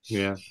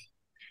 Yeah.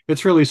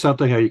 It's really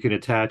something how you can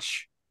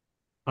attach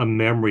a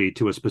memory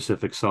to a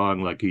specific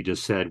song, like you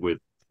just said, with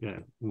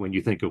when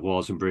you think of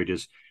Walls and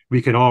Bridges.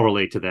 We can all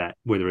relate to that,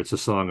 whether it's a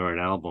song or an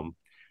album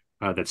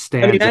that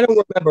stands.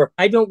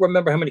 I don't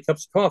remember how many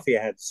cups of coffee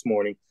I had this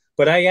morning,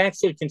 but I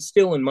actually can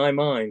still, in my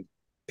mind,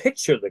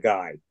 picture the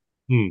guy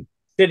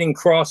sitting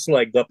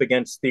cross-legged up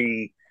against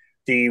the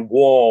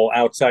wall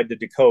outside the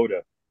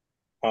Dakota,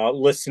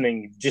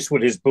 listening just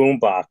with his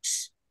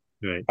boombox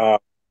Right.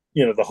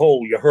 You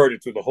heard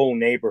it through the whole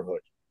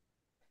neighborhood.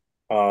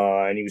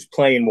 And he was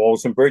playing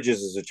Walls and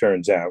Bridges, as it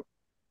turns out.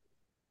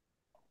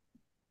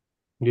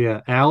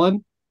 Yeah.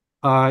 Allan,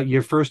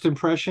 your first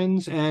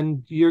impressions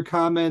and your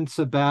comments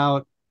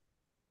about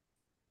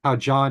how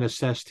John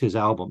assessed his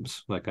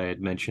albums, like I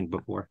had mentioned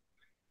before.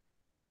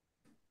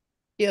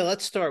 Yeah,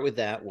 let's start with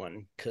that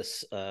one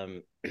because,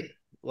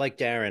 like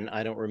Darren,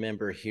 I don't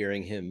remember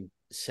hearing him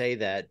say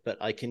that,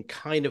 but I can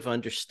kind of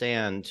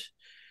understand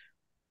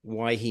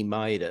why he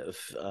might have,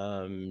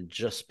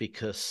 just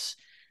because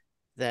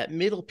that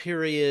middle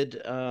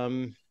period,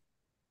 was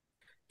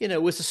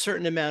a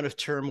certain amount of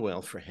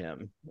turmoil for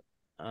him.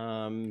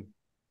 Um,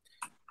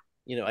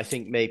 I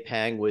think May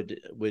Pang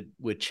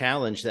would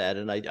challenge that,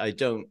 and I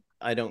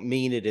don't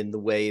mean it in the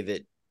way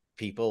that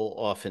people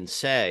often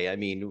say. I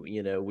mean,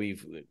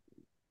 we've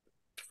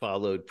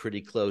followed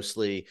pretty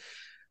closely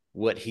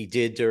what he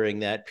did during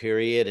that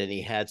period, and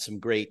he had some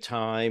great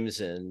times,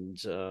 and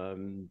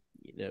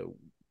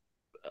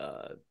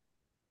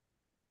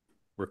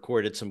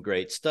recorded some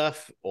great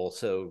stuff.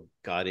 Also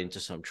got into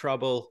some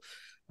trouble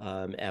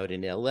out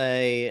in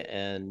LA,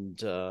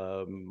 and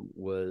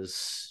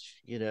was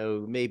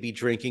maybe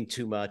drinking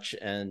too much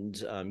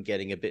and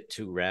getting a bit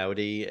too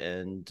rowdy,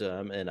 and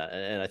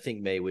I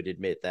think May would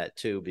admit that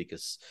too,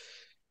 because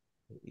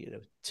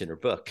it's in her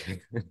book.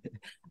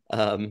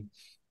 um,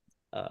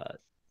 uh,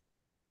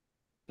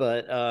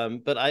 but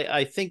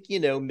I think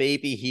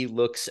maybe he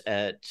looks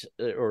at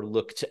or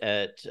looked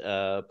at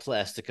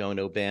Plastic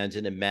Ono Band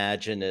and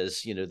Imagine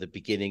as the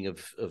beginning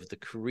of the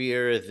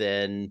career,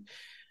 then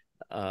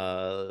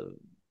uh,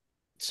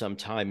 some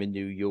time in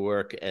New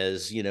York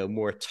as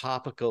more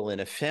topical and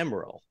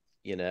ephemeral,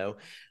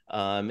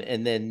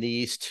 and then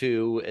these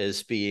two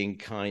as being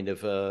kind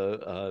of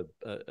a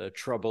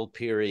troubled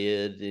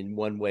period in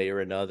one way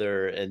or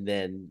another, and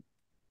then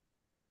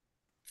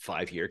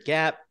 5-year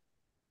gap,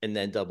 and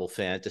then Double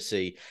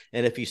Fantasy.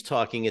 And if he's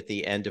talking at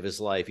the end of his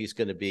life, he's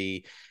going to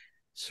be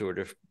sort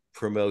of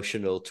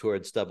promotional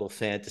towards Double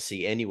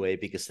Fantasy anyway,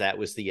 because that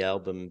was the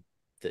album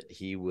that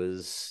he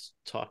was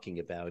talking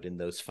about in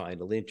those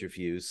final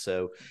interviews.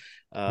 So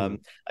I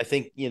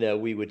think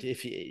we would,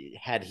 if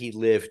had he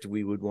lived,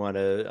 we would want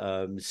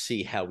to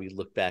see how we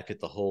look back at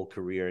the whole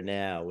career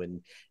now,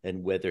 and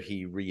whether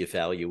he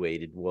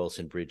reevaluated Walls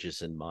and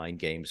Bridges and Mind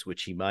Games,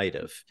 which he might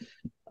have.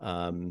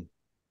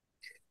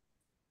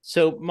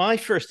 So my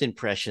first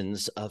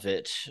impressions of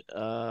it,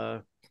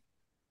 I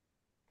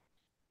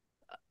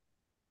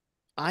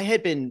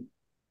had been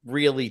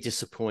really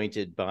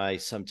disappointed by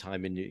some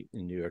time in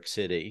New York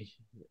City,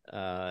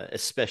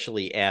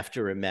 especially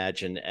after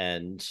Imagine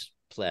and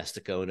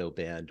Plastic Ono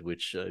Band,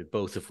 which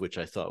both of which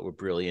I thought were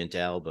brilliant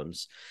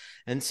albums.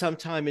 And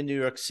Sometime in New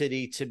York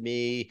City to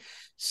me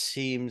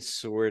seemed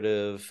sort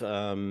of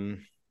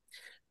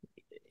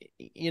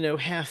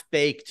half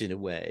baked in a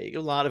way.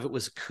 A lot of it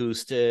was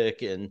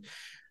acoustic and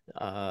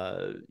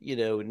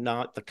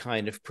not the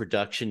kind of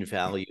production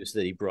values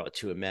that he brought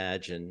to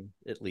Imagine,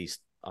 at least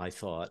I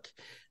thought.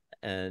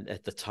 And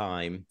at the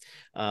time,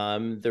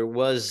 there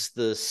was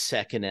the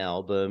second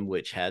album,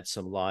 which had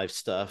some live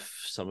stuff,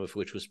 some of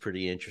which was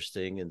pretty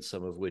interesting and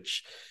some of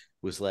which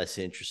was less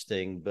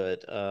interesting.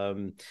 But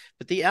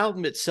the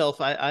album itself,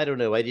 I don't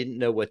know. I didn't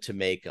know what to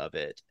make of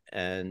it.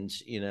 And,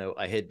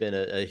 I had been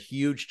a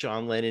huge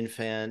John Lennon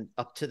fan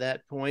up to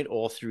that point,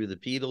 all through the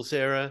Beatles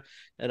era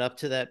and up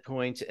to that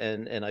point.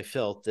 And I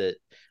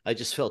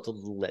just felt a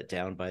little let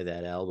down by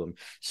that album.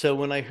 So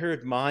when I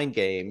heard Mind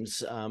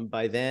Games,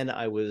 by then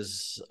I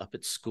was up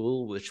at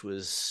school, which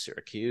was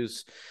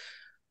Syracuse,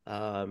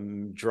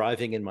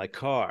 driving in my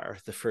car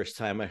the first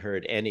time I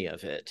heard any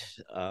of it.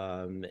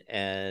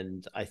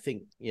 And I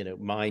think,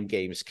 Mind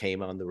Games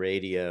came on the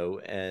radio,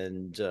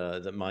 and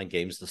the Mind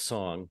Games, the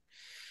song.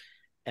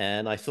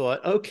 And I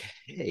thought,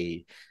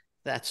 okay,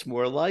 that's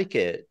more like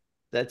it.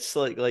 That's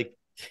like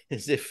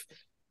as if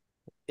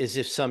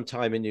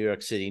Sometime in New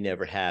York City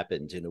never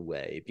happened, in a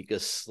way,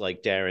 because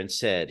like Darren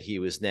said, he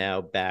was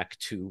now back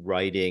to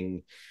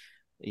writing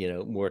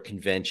more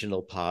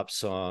conventional pop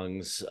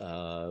songs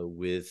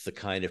with the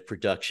kind of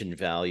production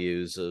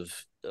values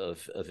of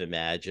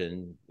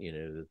Imagine.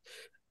 And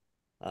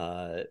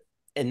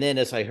then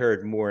as I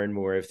heard more and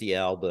more of the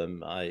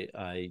album,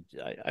 I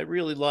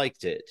really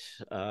liked it.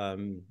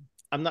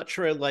 I'm not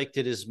sure I liked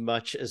it as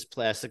much as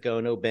Plastic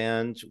Ono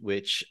Band,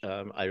 which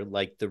I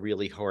liked the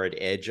really hard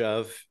edge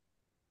of.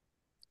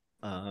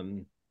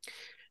 And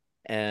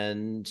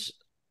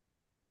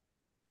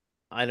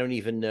I don't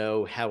even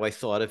know how I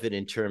thought of it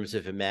in terms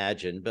of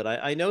Imagine, but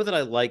I know that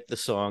I liked the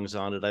songs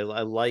on it. I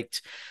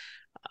liked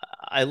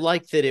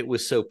that it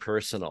was so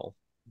personal.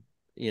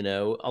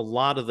 A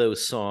lot of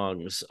those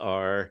songs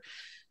are,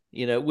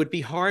 would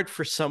be hard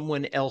for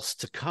someone else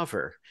to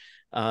cover,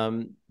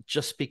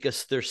 just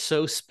because they're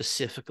so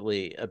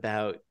specifically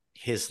about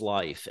his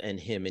life and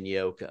him and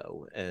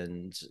Yoko.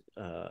 And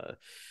I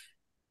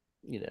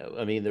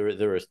mean,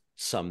 there are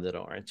some that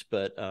aren't,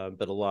 but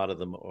a lot of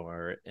them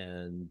are.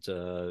 And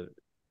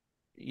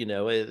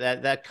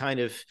that kind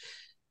of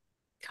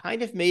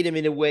kind of made him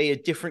in a way a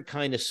different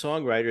kind of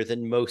songwriter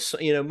than most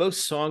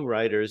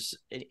songwriters,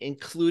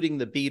 including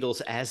the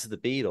Beatles as the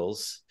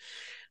Beatles,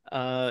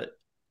 uh,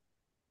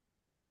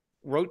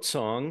 wrote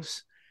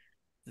songs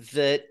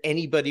that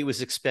anybody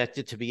was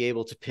expected to be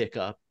able to pick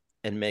up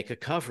and make a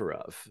cover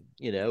of,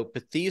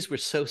 but these were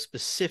so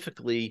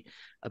specifically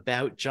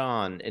about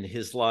John and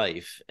his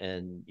life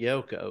and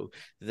Yoko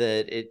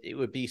that it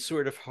would be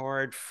sort of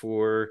hard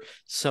for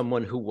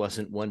someone who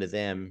wasn't one of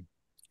them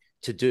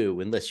to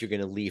do, unless you're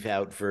going to leave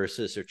out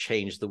verses or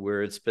change the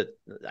words. But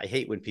I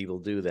hate when people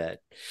do that.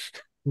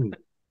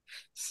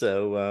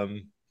 So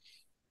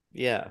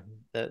yeah,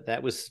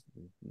 that was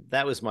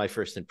my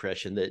first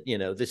impression, that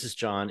this is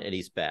John and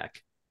he's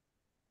back.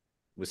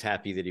 Was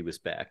happy that he was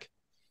back.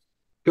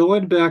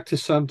 Going back to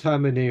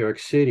Sometime in New York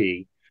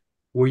City,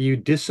 were you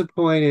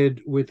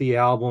disappointed with the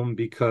album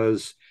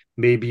because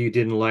maybe you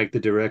didn't like the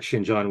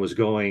direction John was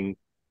going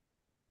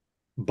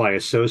by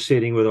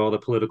associating with all the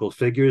political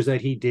figures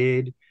that he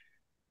did?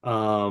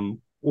 Or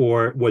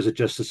was it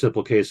just a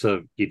simple case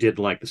of you didn't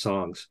like the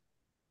songs?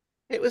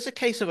 It was a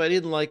case of I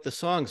didn't like the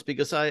songs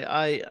because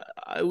I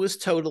was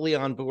totally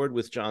on board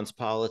with John's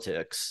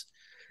politics.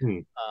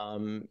 And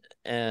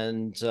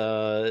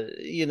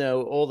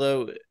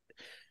although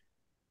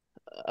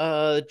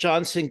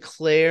John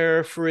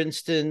Sinclair, for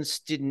instance,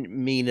 didn't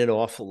mean an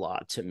awful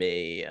lot to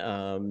me,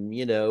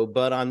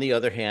 but on the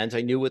other hand,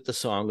 I knew what the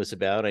song was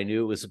about. I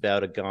knew it was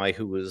about a guy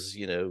who was,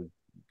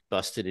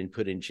 busted and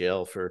put in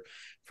jail for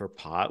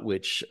pot,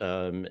 which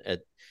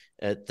at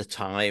the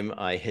time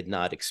I had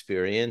not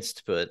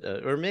experienced, but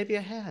or maybe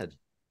I had.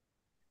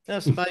 No,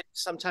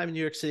 sometime in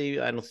New York City,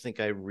 I don't think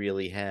I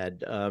really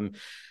had.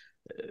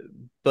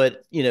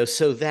 But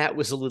so that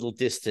was a little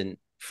distant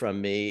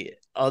from me,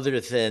 other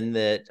than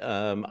that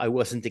I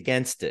wasn't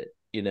against it,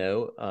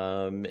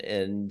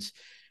 and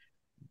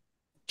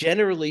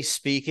generally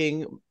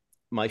speaking,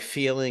 my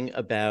feeling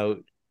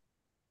about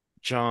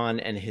John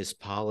and his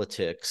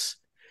politics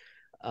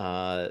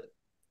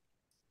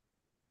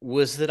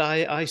was that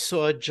I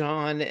saw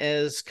John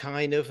as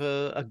kind of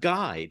a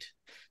guide.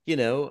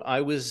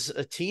 I was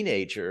a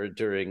teenager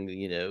during,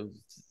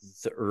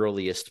 the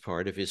earliest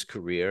part of his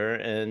career.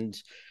 And,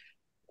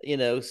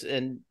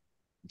 and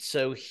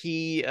so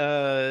he,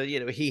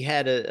 he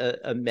had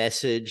a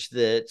message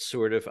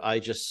that I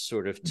just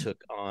sort of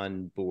took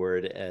on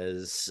board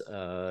as,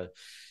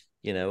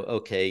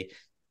 okay,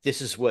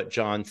 this is what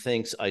John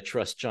thinks. I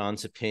trust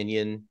John's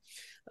opinion.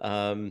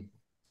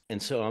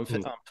 And so I'm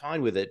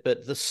fine with it.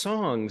 But the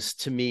songs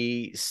to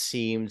me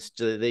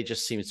they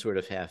just seemed sort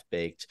of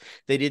half-baked.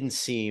 They didn't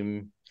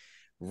seem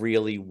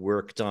really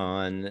worked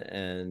on.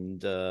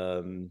 And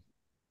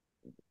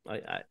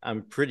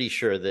I'm pretty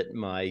sure that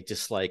my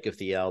dislike of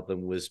the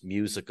album was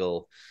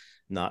musical,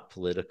 not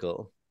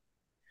political.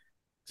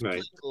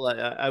 Right.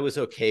 Political, I was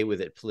okay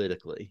with it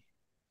politically.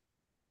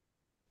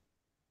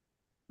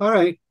 All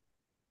right.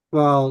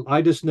 Well,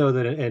 I just know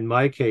that in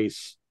my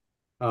case,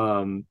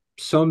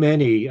 so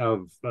many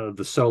of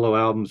the solo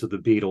albums of the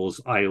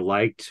Beatles I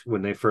liked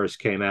when they first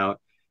came out,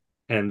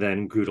 and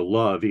then grew to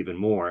love even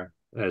more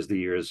as the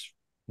years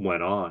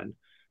went on.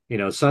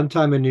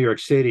 Sometime in New York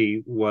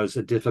City was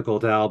a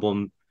difficult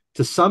album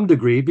to some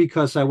degree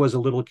because I was a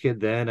little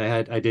kid then.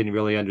 I didn't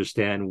really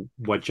understand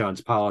what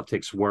John's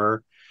politics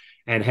were,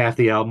 and half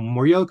the album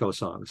were Yoko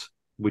songs,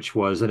 which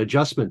was an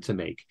adjustment to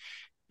make,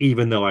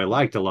 even though I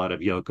liked a lot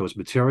of Yoko's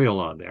material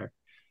on there.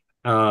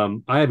 I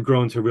have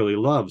grown to really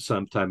love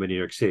Sometime in New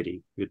York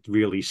City. It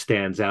really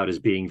stands out as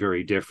being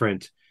very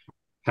different,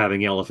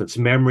 having Elephant's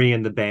Memory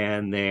in the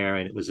band there,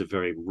 and it was a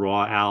very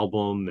raw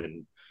album.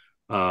 And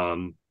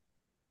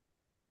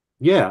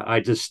yeah,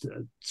 I just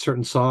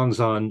certain songs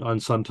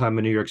on Sometime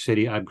in New York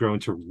City I've grown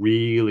to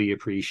really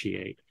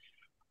appreciate.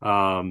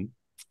 And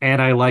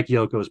I like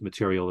Yoko's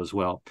material as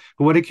well.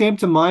 But when it came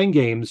to Mind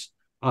Games,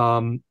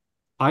 I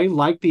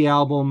like the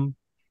album,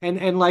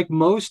 and like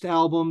most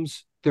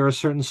albums, there are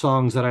certain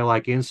songs that I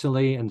like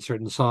instantly and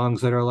certain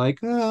songs that are like,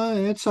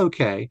 it's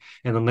okay.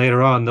 And then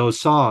later on, those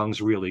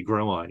songs really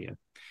grow on you.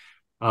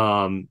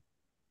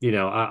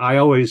 I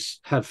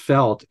always have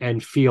felt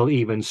and feel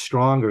even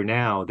stronger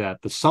now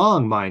that the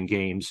song Mind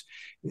Games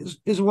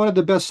is one of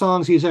the best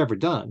songs he's ever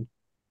done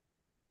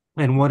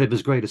and one of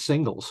his greatest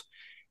singles.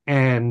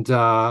 And,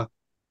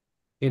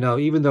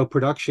 even though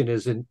production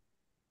isn't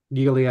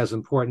nearly as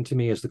important to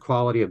me as the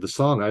quality of the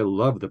song, I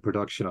love the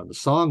production on the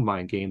song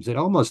Mind Games. It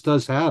almost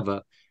does have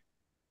a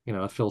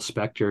Phil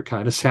Spector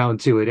kind of sound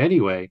to it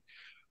anyway.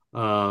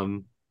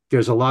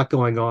 There's a lot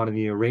going on in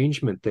the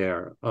arrangement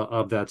there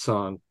of that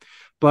song.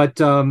 But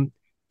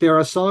there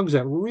are songs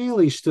that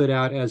really stood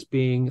out as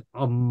being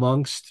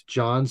amongst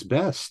John's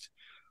best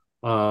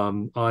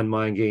on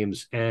Mind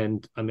Games.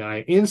 And I mean,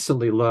 I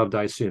instantly loved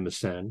I Soon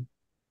Ascend.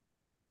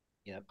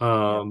 Yep.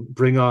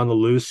 Bring On the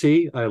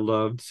Lucy, I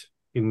loved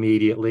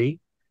immediately.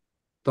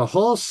 The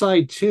whole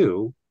side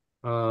two,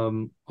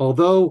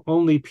 although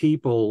Only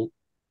People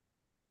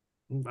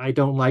I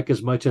don't like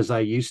as much as I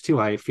used to.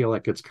 I feel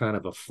like it's kind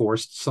of a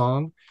forced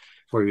song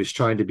where he was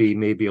trying to be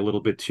maybe a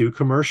little bit too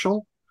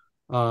commercial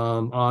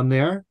on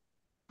there.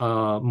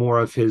 more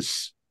of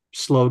his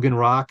slogan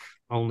rock,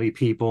 only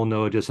people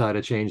know just how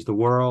to change the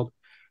world.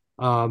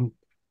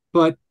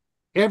 But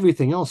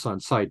everything else on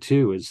side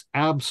two is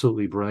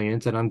absolutely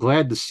brilliant. And I'm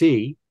glad to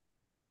see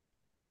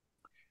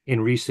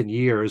in recent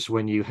years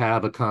when you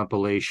have a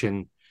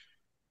compilation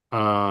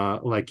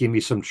like Give Me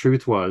Some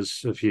Truth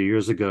was a few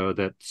years ago,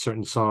 that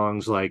certain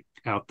songs like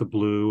Out the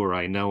Blue or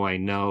I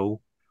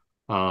Know,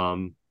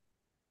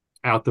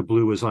 Out the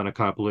Blue was on a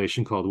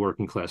compilation called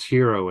Working Class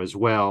Hero as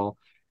well.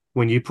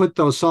 When you put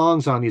those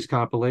songs on these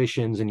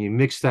compilations and you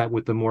mix that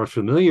with the more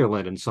familiar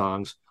Lennon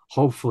songs,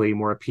 hopefully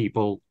more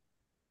people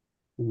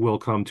will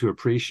come to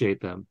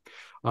appreciate them.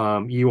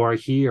 You Are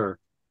Here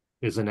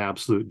is an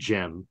absolute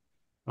gem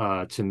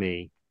to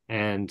me.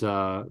 And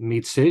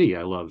Meat City,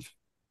 I love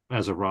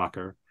as a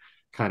rocker.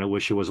 Kind of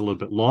wish it was a little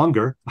bit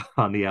longer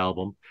on the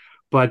album.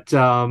 But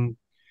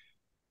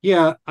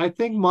yeah, I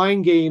think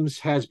Mind Games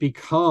has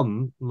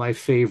become my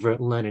favorite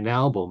Lennon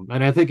album.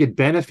 And I think it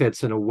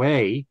benefits in a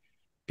way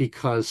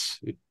because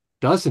it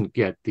doesn't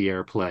get the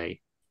airplay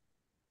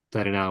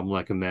that an album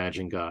like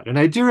Imagine got. And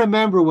I do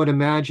remember when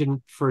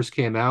Imagine first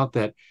came out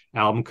that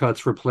album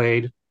cuts were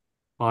played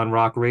on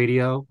rock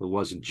radio. It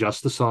wasn't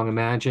just the song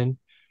Imagine.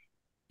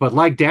 But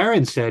like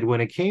Darren said,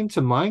 when it came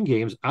to Mind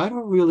Games, I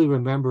don't really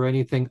remember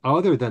anything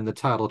other than the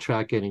title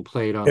track getting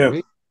played on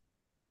the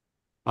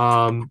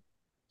radio.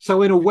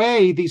 So in a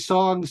way, these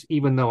songs,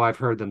 even though I've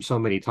heard them so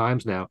many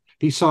times now,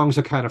 these songs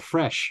are kind of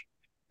fresh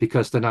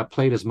because they're not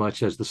played as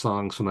much as the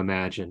songs from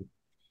Imagine.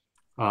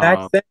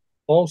 Back then,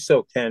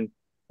 also, Ken,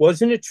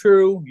 wasn't it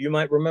true? You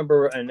might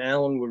remember, and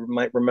Allan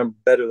might remember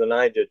better than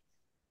I did.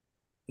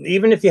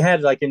 Even if you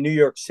had like in New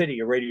York City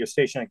a radio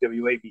station like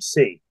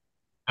WABC,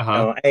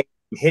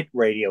 hit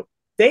radio,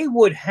 they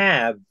would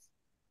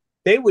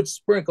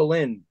sprinkle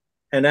in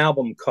an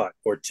album cut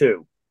or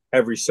two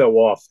every so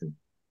often.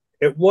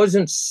 It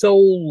wasn't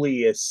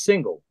solely a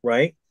single,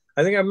 right?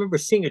 I think I remember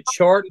seeing a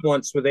chart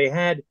once where they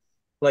had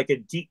like a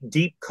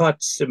deep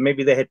cuts.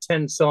 Maybe they had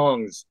 10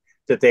 songs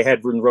that they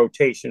had in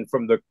rotation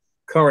from the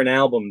current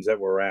albums that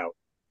were out.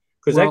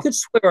 Because I could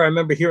swear I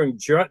remember hearing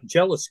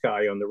Jealous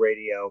Guy on the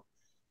radio.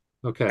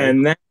 Okay.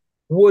 And that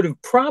would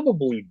have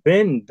probably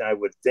been, I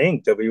would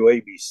think,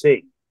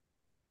 WABC.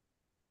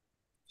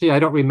 See, I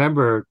don't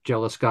remember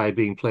Jealous Guy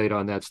being played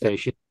on that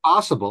station.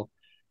 Possible.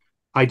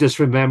 I just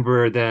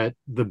remember that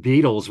the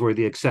Beatles were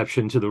the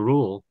exception to the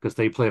rule because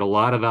they played a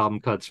lot of album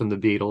cuts from the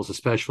Beatles,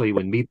 especially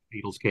when Meet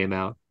the Beatles came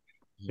out.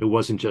 It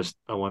wasn't just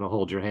I Want to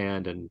Hold Your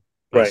Hand and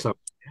I Saw You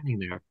Standing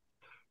There.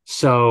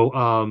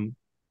 So,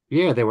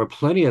 yeah, there were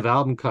plenty of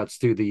album cuts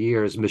through the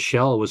years.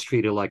 Michelle was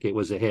treated like it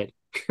was a hit.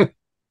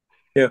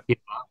 Yeah.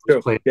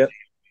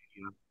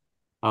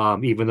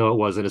 Even though it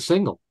wasn't a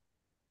single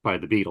by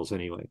the Beatles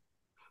anyway.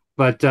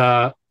 But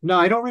no,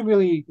 I don't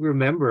really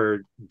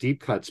remember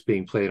deep cuts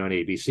being played on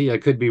ABC. I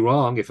could be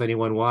wrong. If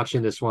anyone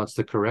watching this wants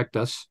to correct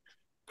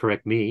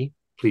me,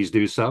 please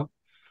do so.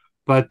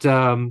 But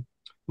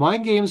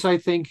Mind Games, I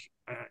think,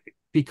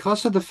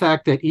 because of the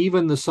fact that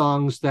even the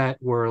songs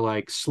that were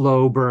like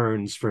slow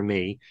burns for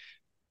me,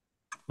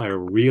 I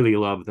really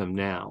love them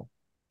now.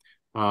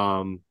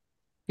 One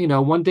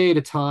Day at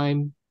a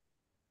Time,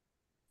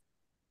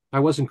 I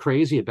wasn't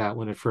crazy about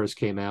when it first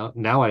came out.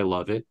 Now I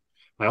love it.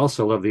 I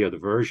also love the other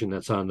version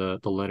that's on the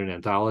Lennon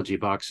Anthology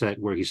box set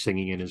where he's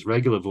singing in his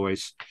regular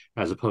voice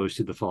as opposed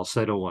to the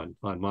falsetto one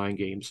on Mind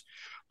Games.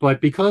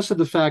 But because of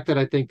the fact that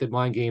I think that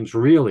Mind Games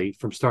really,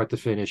 from start to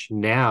finish,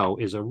 now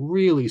is a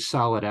really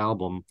solid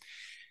album.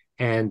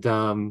 And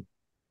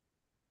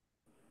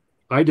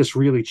I just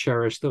really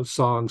cherish those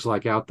songs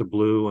like Out the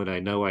Blue and I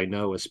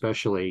Know,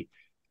 especially,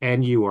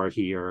 and You Are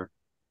Here,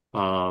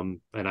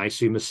 and I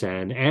See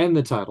Sen, and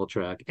the title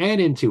track,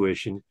 and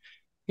Intuition.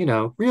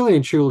 Really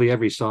and truly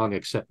every song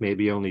except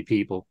maybe Only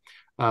People.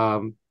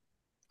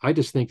 I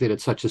just think that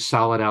it's such a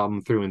solid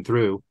album through and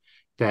through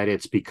that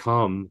it's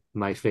become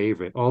my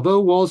favorite. Although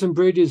Walls and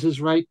Bridges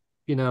is right,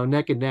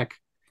 neck and neck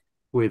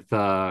with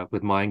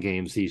Mind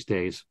Games these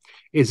days.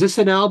 Is this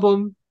an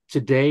album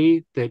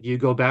today that you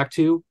go back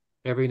to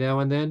every now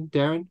and then,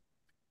 Darren?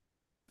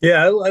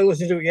 Yeah, I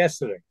listened to it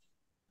yesterday.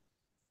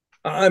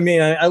 I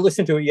mean, I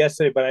listened to it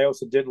yesterday, but I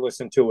also did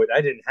listen to it.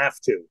 I didn't have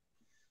to,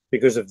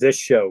 because of this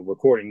show,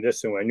 recording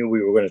this, and I knew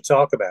we were going to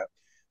talk about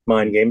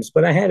Mind Games,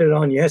 but I had it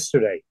on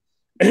yesterday.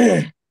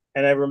 And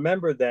I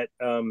remember that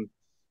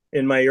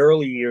in my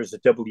early years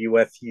at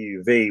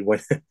WFUV,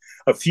 when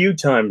a few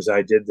times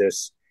I did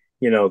this,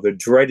 the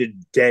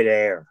dreaded dead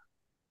air,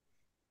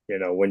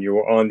 when you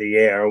were on the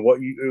air.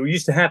 It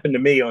used to happen to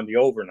me on the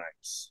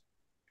overnights,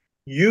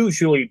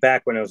 usually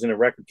back when I was in a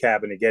record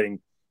cabinet getting,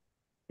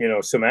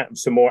 some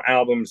more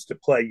albums to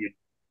play. You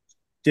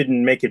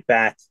didn't make it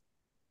back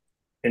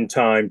in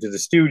time to the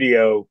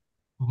studio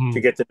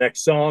to get the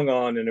next song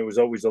on, and it was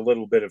always a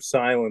little bit of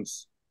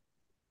silence.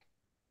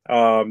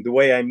 The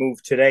way I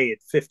move today at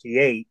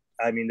 58,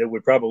 I mean, there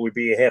would probably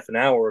be a half an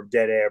hour of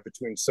dead air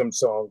between some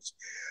songs.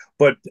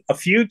 But a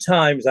few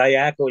times when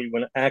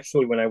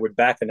I would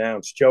back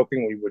announce,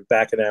 jokingly would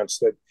back announce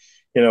that,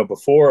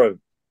 before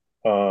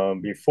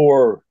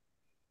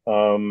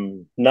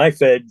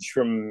Knife Edge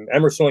from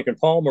Emerson, Lake and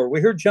Palmer.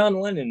 We heard John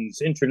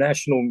Lennon's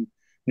International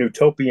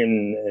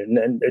Utopian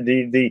and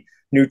the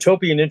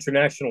Utopian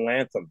International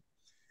Anthem,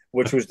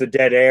 which was the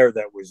dead air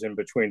that was in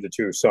between the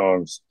two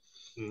songs.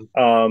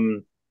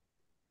 Mm.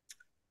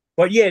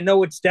 But yeah,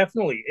 no, it's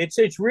definitely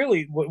it's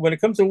really, when it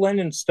comes to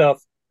Lennon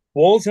stuff,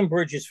 Walls and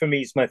Bridges for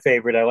me is my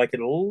favorite. I like it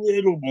a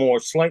little more,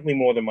 slightly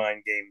more than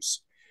Mind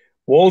Games.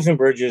 Walls and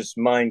Bridges,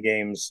 Mind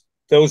Games,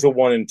 those are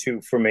 1 and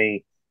 2 for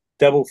me.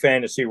 Double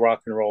Fantasy,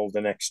 Rock and Roll,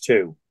 the next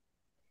two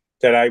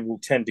that I will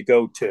tend to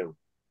go to.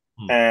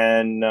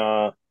 And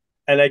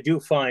I do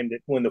find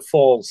that when the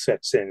fall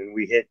sets in and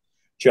we hit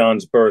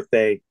John's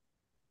birthday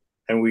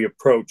and we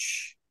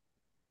approach,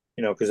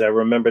 because I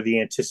remember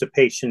the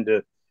anticipation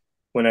to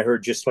when I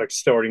heard Just Like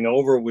Starting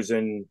Over was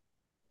in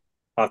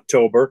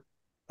October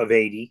of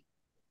 80.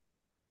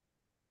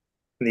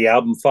 And the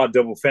album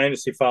Double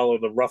Fantasy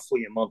followed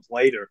roughly a month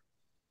later.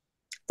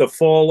 The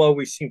fall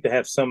always seemed to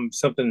have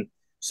something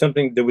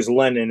that was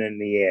Lennon in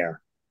the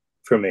air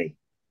for me.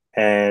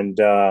 And,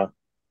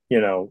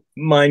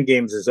 Mind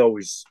Games is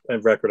always a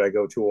record I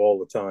go to all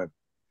the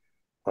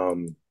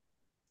time.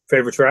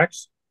 Favorite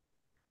tracks?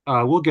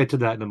 We'll get to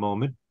that in a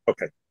moment.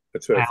 Okay,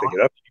 that's what I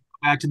figured up.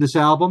 Back to this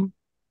album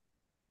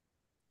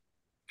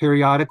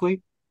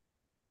periodically?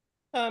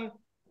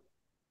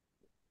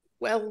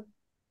 Well,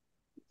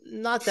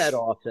 not that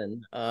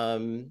often.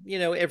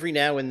 Every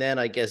now and then,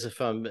 I guess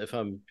if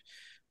I'm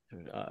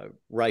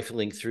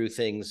rifling through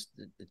things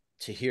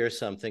to hear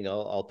something,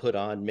 I'll put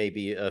on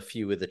maybe a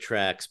few of the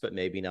tracks, but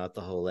maybe not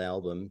the whole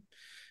album,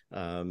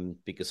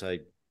 because I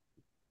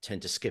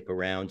tend to skip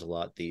around a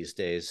lot these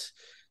days.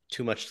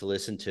 Too much to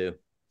listen to.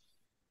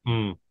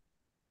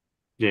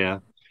 Yeah.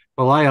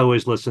 Well, I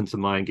always listen to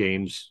Mind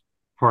Games,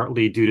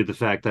 partly due to the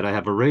fact that I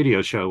have a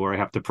radio show where I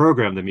have to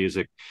program the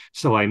music.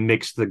 So I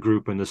mix the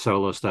group and the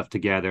solo stuff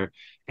together.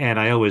 And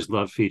I always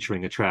love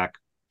featuring a track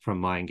from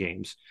Mind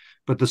Games.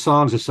 But the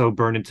songs are so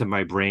burned into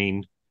my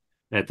brain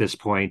at this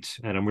point,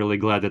 and I'm really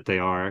glad that they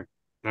are.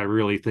 I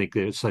really think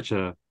that it's such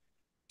a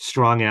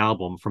strong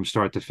album from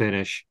start to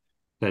finish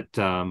that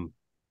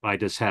I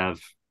just have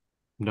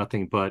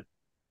nothing but,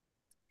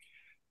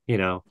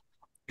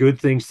 good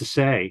things to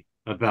say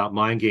about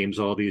Mind Games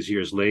all these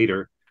years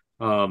later.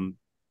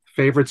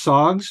 Favorite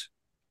songs?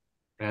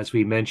 As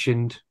we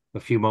mentioned a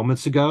few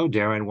moments ago,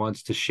 Darren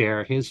wants to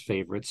share his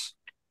favorites.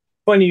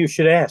 Funny you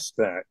should ask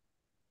that.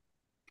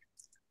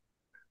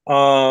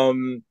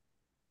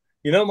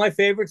 My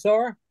favorites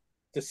are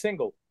the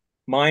single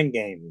Mind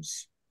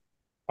Games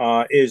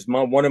is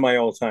one of my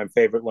all-time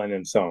favorite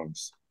Lennon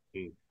songs.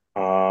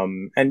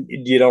 And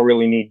you don't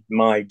really need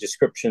my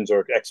descriptions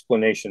or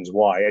explanations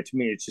why. To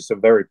me, it's just a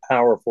very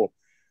powerful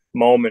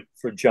moment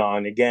for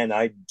John. Again,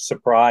 I'm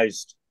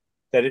surprised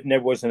that it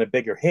never wasn't a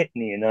bigger hit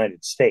in the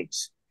United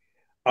States.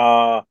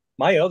 My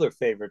other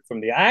favorite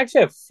I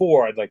actually have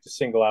 4 I'd like to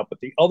single out, but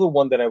the other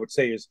one that I would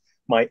say is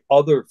my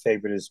other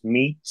favorite is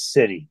Meat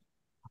City.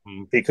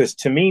 Because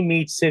to me,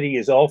 Meat City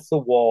is off the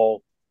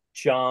wall.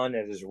 John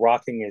at his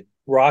rockingest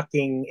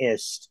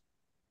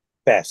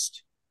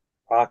best.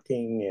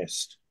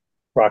 Rockingest.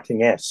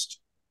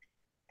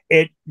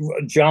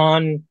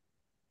 John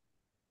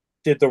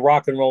did the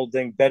rock and roll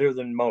thing better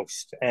than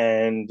most,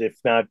 and if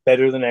not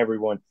better than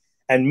everyone.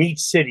 And Meat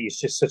City is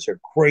just such a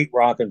great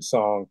rocking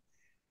song,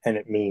 and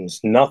it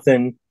means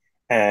nothing.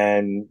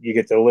 And you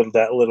get the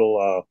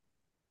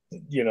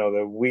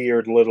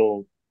weird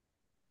little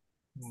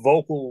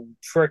vocal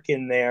trick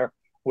in there,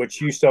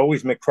 which used to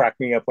always crack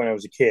me up when I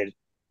was a kid,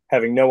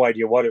 having no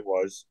idea what it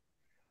was.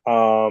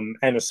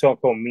 And a song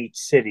called Meat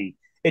City.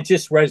 It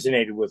just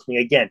resonated with me.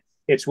 Again,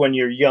 it's when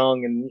you're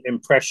young and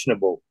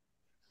impressionable.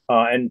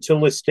 And until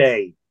this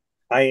day,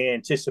 I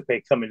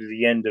anticipate coming to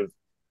the end of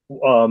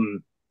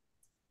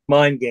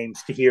Mind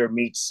Games to hear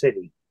Meat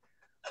City.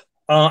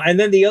 And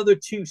then the other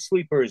 2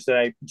 sleepers that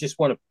I just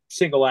want to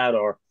single out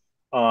are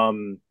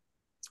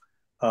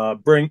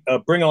Bring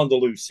On the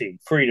Lucy,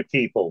 Free to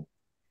People.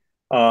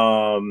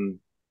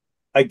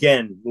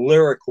 Again,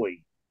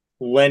 lyrically,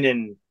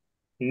 Lennon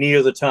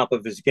near the top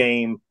of his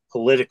game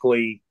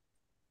politically,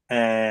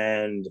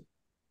 and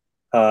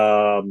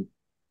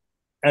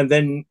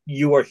then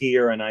You Are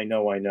Here and I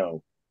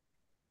Know.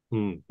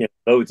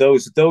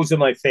 Those are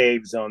my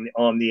faves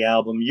on the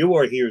album. You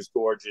Are Here is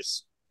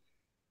gorgeous.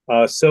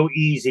 So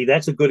easy.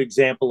 That's a good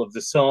example of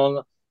the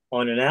song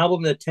on an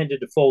album that tended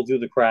to fall through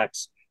the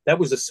cracks. That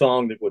was a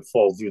song that would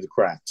fall through the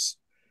cracks.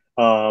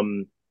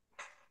 And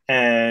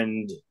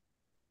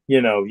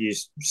you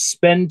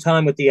spend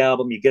time with the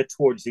album, you get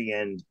towards the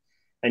end,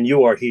 and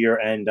You Are Here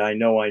and I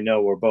Know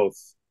are both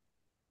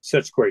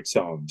such great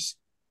songs.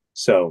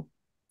 So,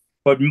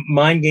 but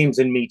Mind Games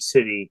and Meat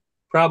City,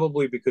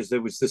 probably because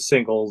there was the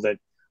single that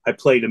I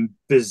played a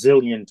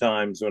bazillion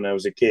times when I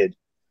was a kid.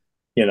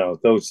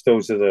 Those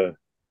are the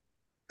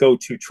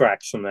go-to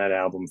tracks from that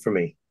album for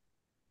me.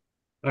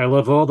 I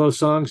love all those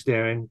songs,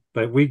 Darren,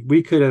 but we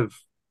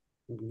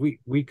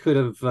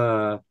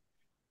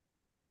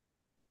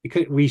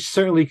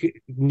certainly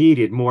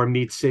needed more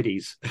Meat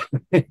Cities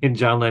in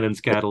John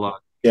Lennon's catalog.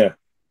 Yeah.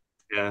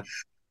 Yeah.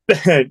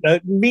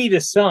 Meat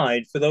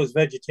aside, for those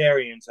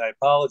vegetarians, I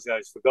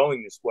apologize for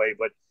going this way,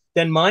 but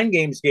then Mind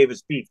Games gave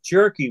us beef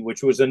jerky,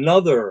 which was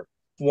another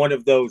one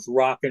of those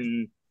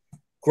rockin'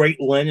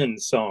 great Lennon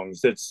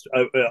songs. That's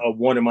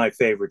one of my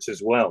favorites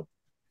as well.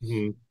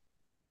 Mm-hmm.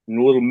 And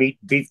a little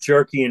beef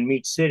jerky in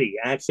Meat City.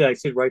 Actually, I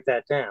should write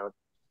that down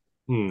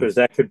because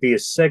that could be a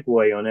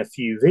segue on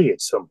FUV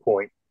at some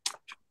point.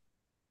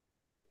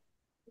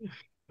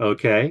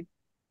 Okay.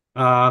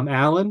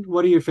 Allan,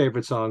 what are your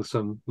favorite songs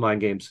from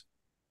Mind Games?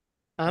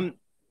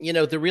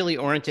 There really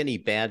aren't any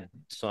bad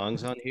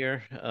songs on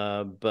here,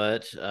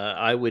 but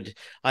I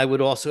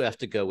would also have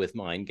to go with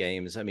Mind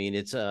Games. I mean,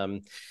 it's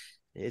a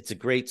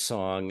great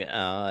song,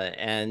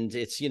 and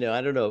it's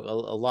I don't know,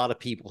 a lot of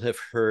people have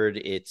heard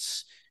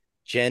its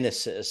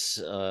genesis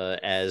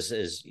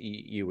as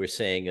you were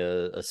saying,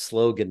 a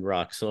slogan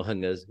rock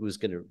song was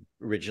going to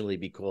originally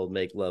be called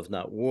 "Make Love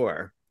Not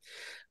War."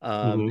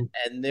 And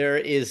there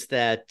is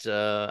that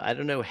I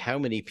don't know how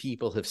many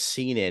people have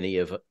seen any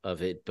of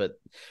it, but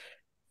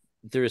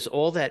there's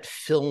all that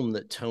film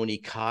that Tony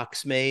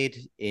Cox made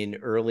in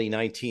early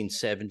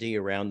 1970,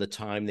 around the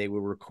time they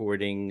were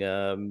recording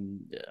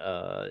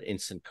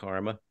Instant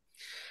Karma.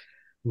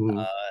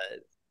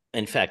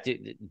 In fact,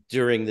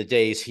 during the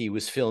days he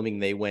was filming,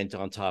 they went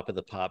on Top of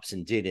the Pops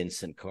and did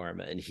Instant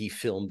Karma, and he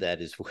filmed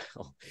that as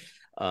well.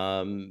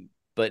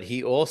 But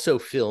he also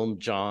filmed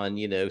John,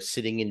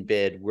 sitting in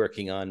bed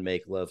working on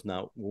Make Love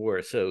Not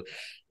War. So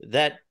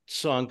that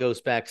song goes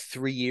back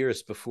 3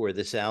 years before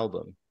this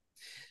album.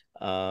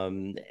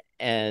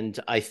 And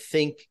I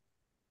think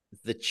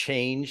the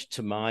change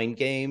to Mind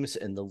Games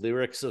and the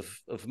lyrics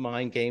of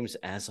Mind Games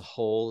as a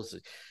whole is a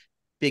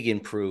big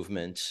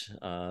improvement.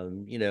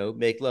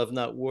 Make Love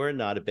Not War,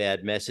 not a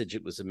bad message.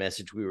 It was a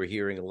message we were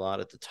hearing a lot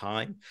at the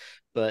time,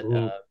 but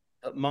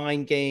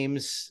Mind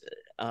Games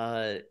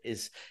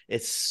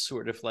it's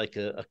sort of like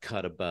a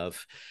cut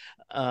above.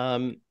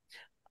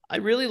 I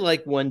really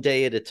like One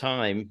Day at a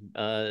Time.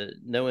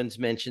 No one's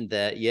mentioned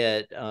that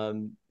yet.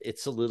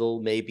 It's a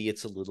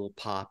little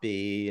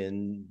poppy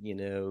and,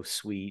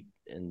 sweet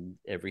and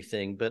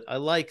everything, but I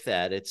like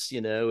that. It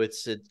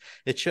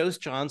shows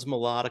John's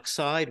melodic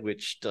side,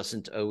 which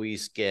doesn't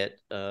always get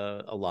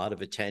a lot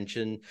of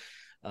attention,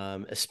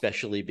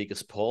 especially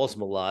because Paul's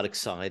melodic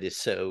side is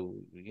so,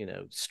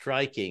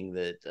 striking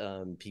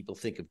that people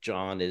think of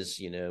John as,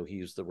 he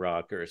was the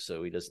rocker,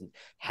 so he doesn't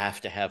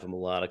have to have a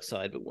melodic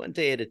side. But One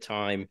Day at a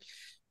Time,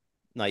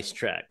 nice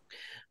track.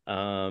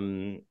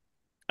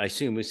 I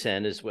Assume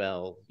Hussein as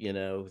well,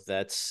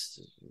 that's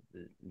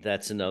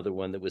another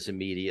one that was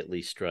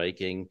immediately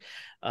striking.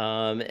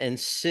 And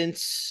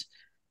since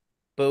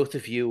both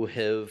of you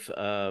have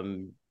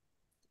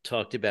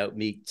talked about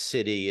Meat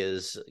City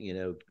as,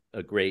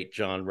 a great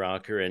John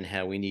rocker and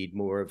how we need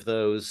more of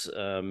those,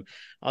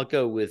 I'll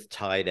go with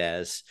Tied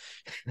As.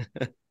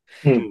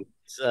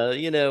 So,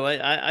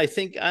 I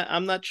think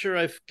I'm not sure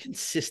I've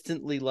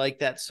consistently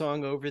liked that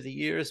song over the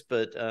years,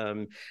 but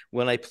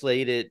when I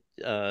played it,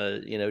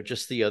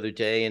 just the other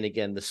day and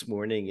again this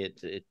morning,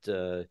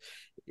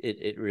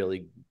 it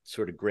really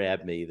sort of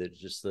grabbed me. That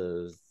just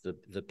the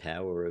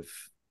power of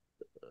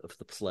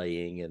the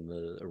playing and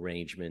the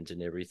arrangement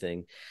and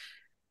everything.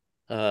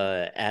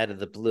 Out of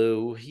the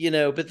blue,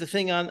 but the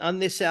thing on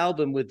this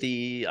album, with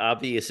the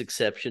obvious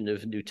exception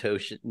of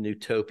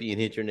Utopian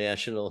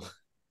International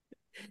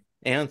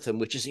Anthem,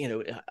 which is,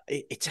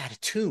 it's out of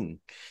tune.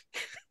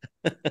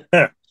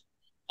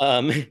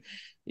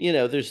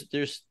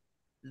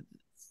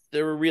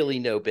 There were really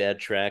no bad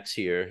tracks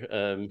here.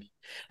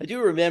 I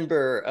do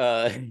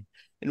remember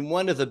in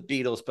one of the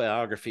Beatles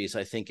biographies,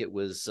 I think it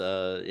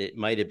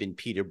might have been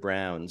Peter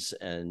Brown's,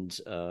 and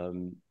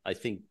I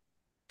think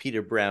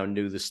Peter Brown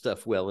knew the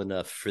stuff well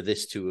enough for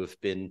this to have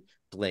been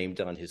blamed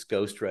on his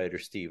ghostwriter,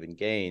 Stephen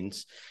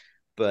Gaines.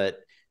 But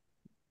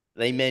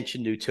they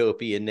mentioned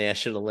Utopian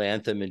National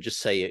Anthem and just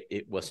say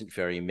it wasn't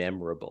very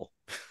memorable.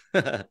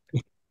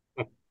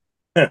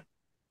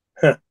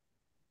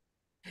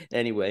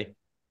 Anyway.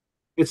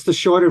 It's the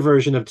shorter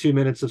version of 2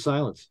 Minutes of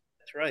Silence.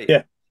 That's right.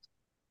 Yeah.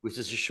 Which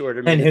is a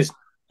shorter and minute.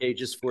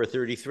 Ages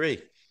 4:33.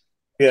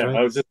 Yeah, right.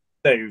 I was just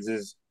saying, it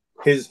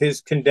was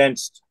his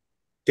condensed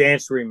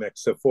dance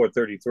remix of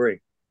 4:33.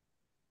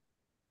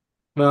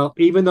 Well,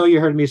 even though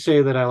you heard me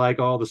say that I like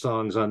all the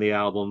songs on the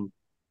album,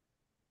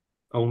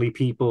 only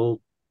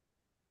people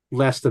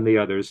less than the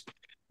others.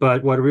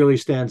 But what really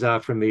stands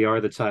out for me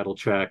are the title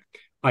track.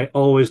 I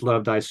always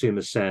loved I Assume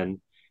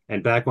Hussein.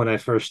 And back when I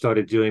first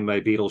started doing my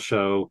Beatles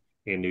show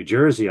in New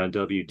Jersey on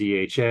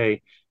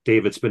WDHA,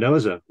 David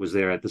Spinoza was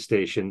there at the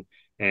station.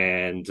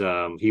 And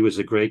he was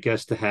a great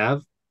guest to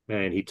have.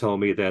 And he told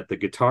me that the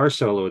guitar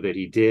solo that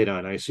he did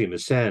on I Assume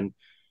Hussein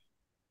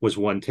was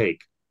one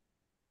take. It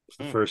was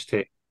the first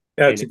take.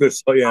 Yeah, it's a good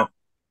solo, yeah.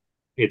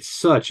 It's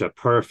such a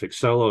perfect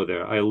solo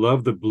there. I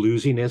love the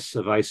bluesiness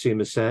of I Assume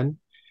Hussein.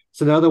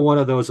 It's another one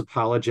of those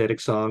apologetic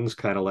songs,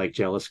 kind of like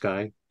Jealous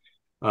Guy.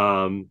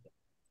 I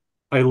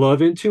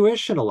love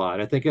Intuition a lot.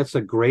 I think it's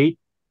a great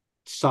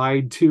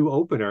side 2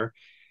 opener.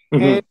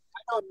 And I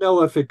don't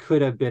know if it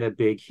could have been a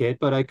big hit,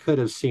 but I could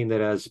have seen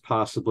that as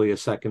possibly a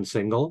second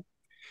single.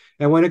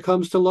 And when it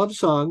comes to love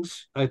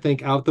songs, I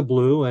think Out the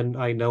Blue and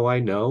I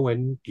Know,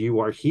 and You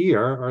Are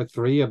Here are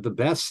three of the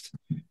best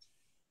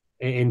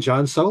in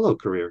John's solo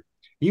career.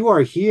 You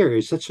Are Here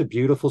is such a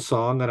beautiful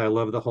song, and I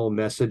love the whole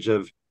message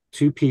of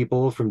two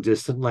people from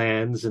distant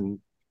lands and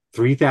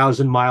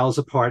 3,000 miles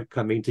apart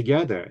coming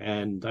together.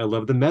 And I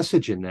love the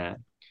message in that.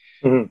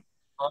 Mhm.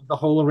 The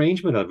whole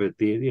arrangement of it,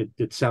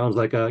 it sounds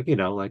like a,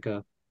 like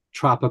a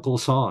tropical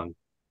song,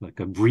 like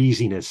a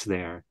breeziness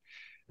there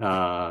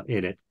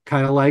in it,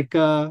 kind of like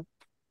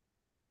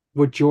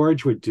what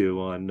George would do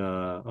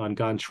on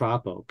Gon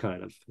Troppo,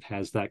 kind of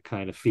has that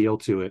kind of feel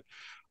to it.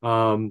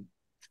 Um,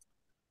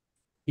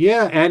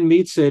 yeah, and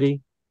Meat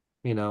City.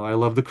 I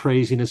love the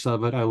craziness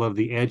of it. I love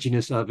the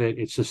edginess of it.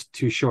 It's just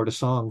too short a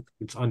song.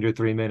 It's under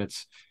 3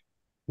 minutes.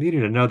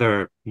 Needed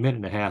another minute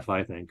and a half,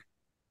 I think.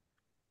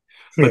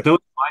 Yeah. But those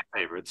are my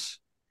favorites.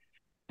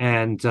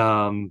 And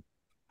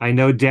I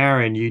know,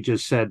 Darren, you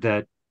just said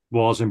that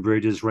Walls and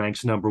Bridges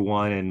ranks number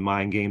one and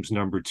Mind Games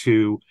number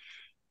two.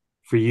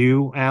 For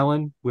you,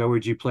 Allan, where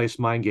would you place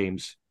Mind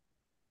Games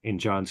in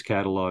John's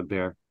catalog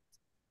there?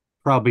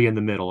 Probably in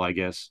the middle, I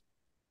guess.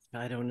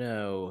 I don't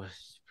know.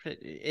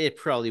 It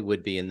probably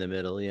would be in the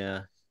middle,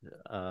 yeah.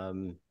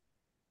 Um,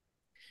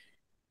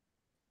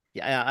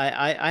 yeah,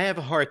 I have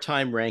a hard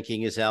time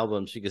ranking his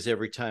albums because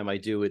every time I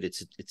do it,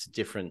 it's a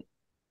different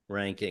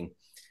ranking.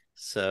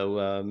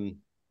 So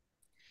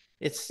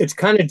it's It's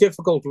kind of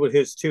difficult with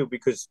his too,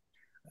 because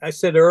I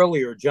said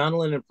earlier, John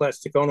Lennon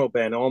Plastic Ono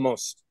Band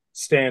almost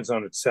stands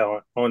on its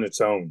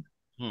own.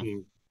 hmm.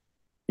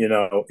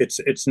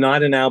 It's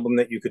not an album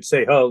that you could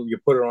say, oh, you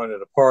put it on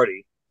at a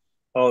party.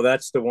 Oh,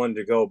 that's the one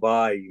to go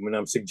buy. When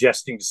I'm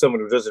suggesting to someone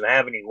who doesn't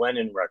have any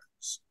Lennon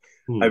records,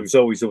 I Hmm. was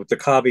always with the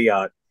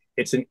caveat.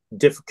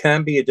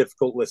 Can be a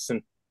difficult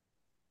listen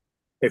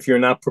if you're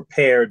not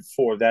prepared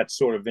for that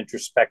sort of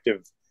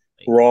introspective,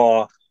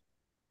 raw,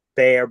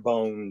 bare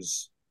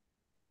bones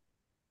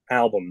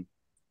album.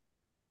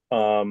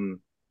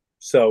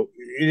 So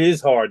it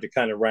is hard to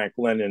kind of rank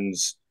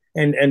Lennon's.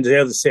 And the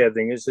other sad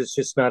thing is, it's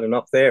just not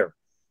enough there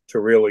to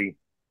really,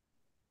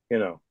 you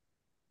know,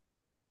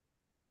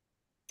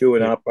 do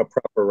Yeah. a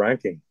proper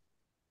ranking.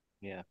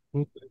 Yeah.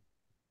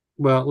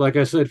 Well, like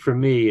I said, for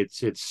me,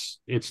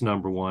 it's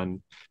number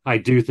one. I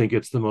do think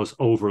it's the most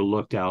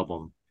overlooked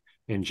album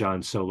in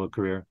John's solo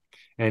career.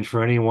 And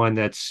for anyone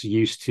that's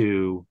used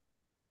to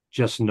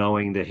just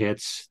knowing the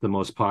hits, the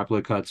most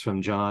popular cuts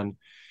from John,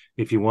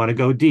 if you want to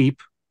go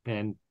deep,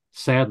 and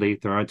sadly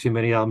there aren't too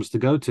many albums to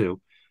go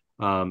to,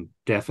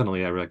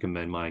 definitely I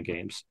recommend Mind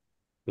Games.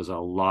 There's a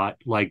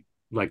lot, like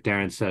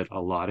Darren said,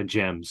 a lot of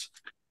gems,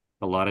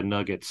 a lot of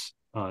nuggets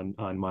on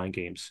Mind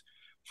Games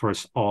for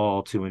us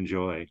all to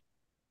enjoy.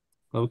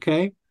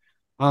 Okay.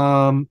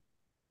 Um,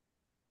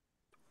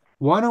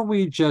 why don't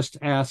we just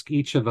ask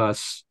each of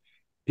us,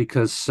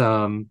 because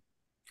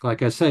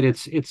like I said,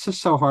 it's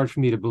just so hard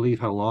for me to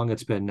believe how long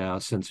it's been now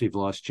since we've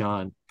lost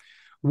John.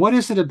 What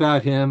is it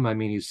about him? I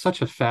mean, he's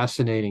such a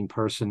fascinating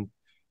person,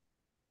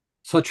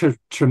 such a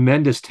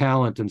tremendous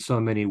talent in so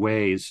many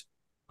ways.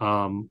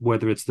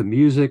 Whether it's the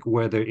music,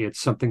 whether it's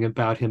something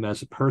about him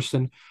as a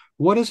person,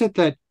 what is it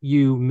that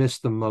you miss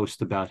the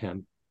most about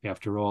him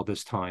after all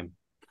this time?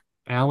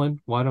 Allan,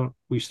 why don't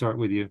we start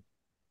with you?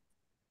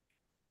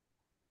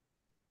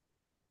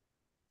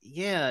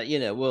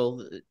 Yeah,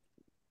 well,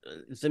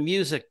 the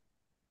music,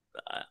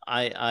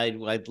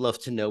 I'd love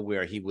to know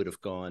where he would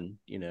have gone,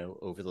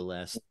 over the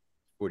last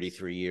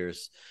 43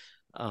 years.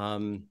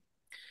 Um,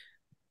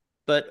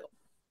 but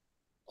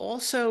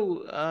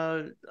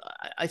also,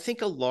 I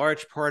think a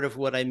large part of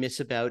what I miss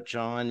about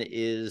John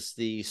is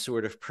the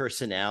sort of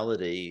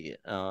personality,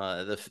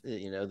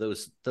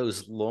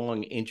 those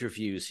long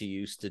interviews he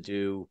used to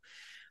do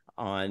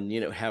on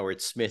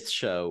Howard Smith's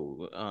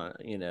show,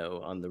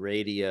 on the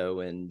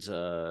radio, and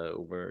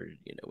or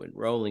in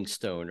Rolling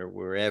Stone or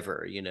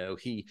wherever.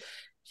 He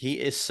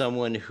is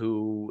someone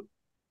who,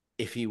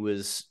 if he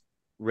was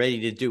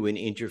ready to do an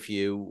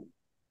interview,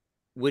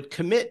 would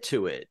commit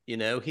to it.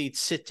 He'd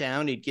sit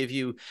down, he'd give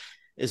you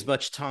as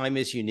much time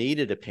as you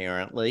needed,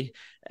 apparently,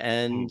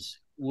 and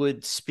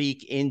would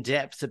speak in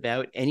depth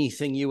about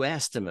anything you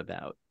asked him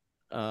about.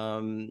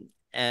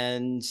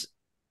 And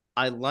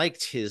I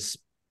liked his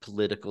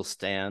political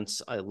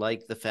stance. I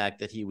liked the fact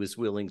that he was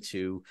willing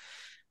to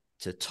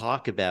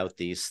talk about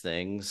these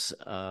things.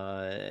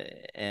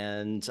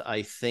 And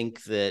I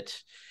think that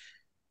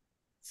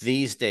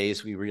these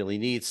days we really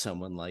need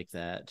someone like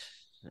that.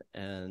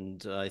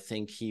 And I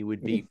think he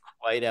would be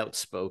quite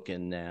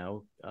outspoken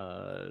now.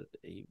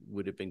 He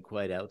would have been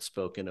quite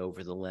outspoken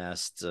over the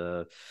last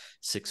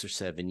 6 or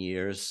 7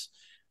 years.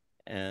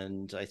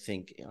 And I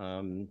think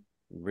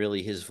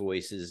really his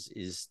voice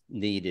is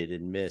needed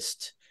and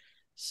missed.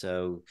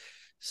 So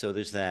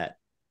there's that.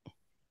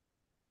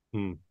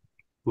 Hmm.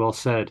 Well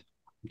said.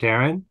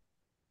 Darren?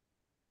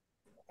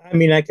 I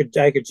mean, I could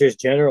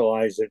just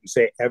generalize it and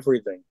say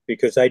everything,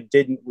 because I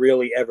didn't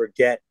really ever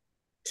get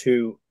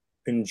to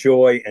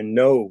enjoy and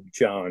know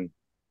John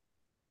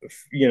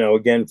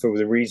again, for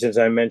the reasons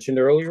I mentioned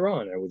earlier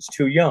on. I was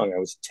too young. I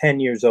was 10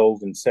 years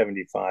old in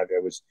 75.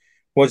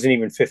 Wasn't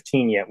even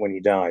 15 yet when he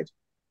died.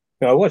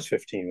 No, I was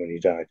 15 when he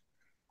died.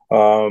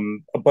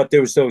 But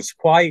there was those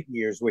quiet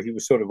years where he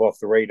was sort of off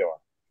the radar,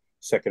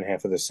 second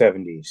half of the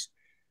 70s.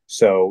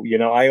 So,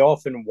 I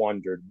often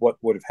wondered what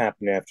would have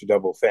happened after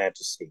Double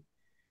Fantasy.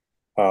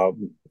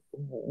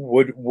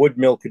 Would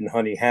Milk and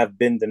Honey have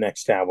been the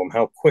next album?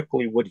 How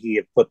quickly would he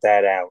have put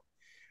that out?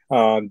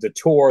 The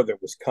tour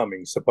that was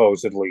coming,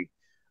 supposedly.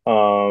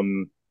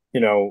 You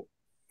know,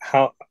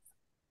 how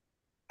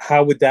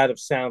how would that have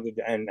sounded,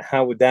 and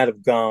how would that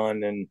have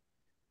gone, and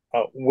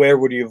where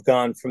would he have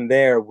gone from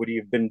there? Would he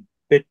have been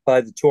bit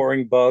by the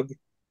touring bug?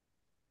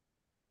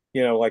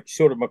 Like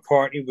sort of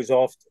McCartney was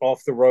off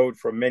the road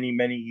for many,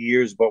 many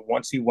years, but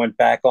once he went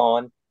back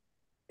on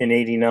in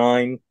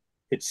 '89,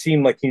 it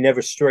seemed like he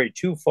never strayed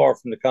too far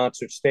from the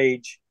concert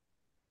stage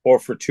or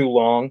for too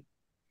long.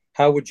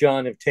 How would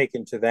John have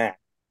taken to that?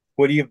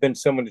 Would he have been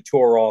someone to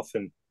tour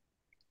often,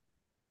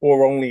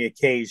 or only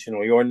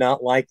occasionally, or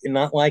not like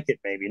it,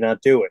 maybe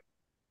not do it?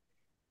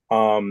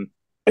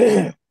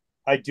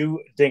 I do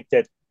think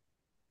that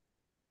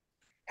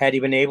had he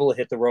been able to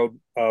hit the road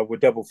with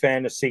Double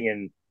Fantasy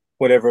and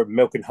whatever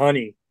Milk and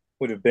Honey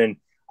would have been,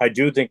 I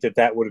do think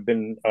that would have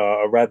been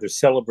a rather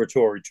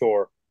celebratory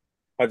tour.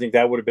 I think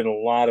that would have been a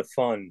lot of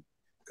fun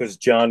because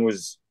John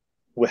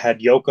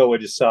had Yoko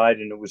at his side,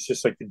 and it was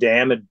just like the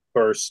dam had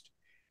burst.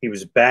 He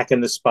was back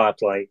in the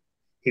spotlight.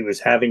 He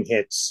was having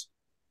hits.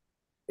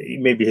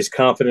 Maybe his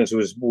confidence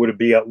would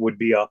be up.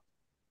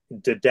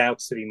 The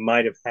doubts that he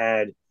might have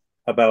had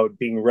about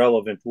being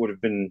relevant would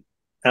have been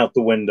out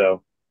the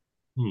window.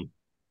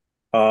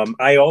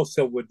 I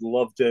also would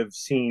love to have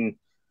seen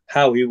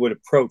how he would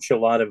approach a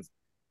lot of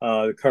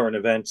the current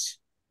events.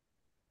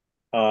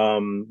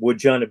 Would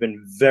John have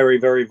been very,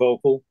 very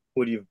vocal?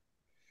 Would he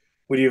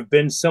have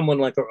been someone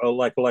like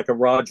a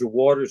Roger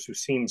Waters, who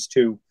seems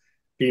to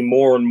be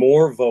more and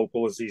more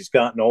vocal as he's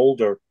gotten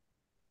older?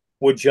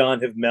 Would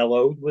John have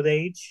mellowed with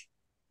age?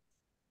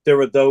 There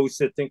are those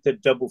that think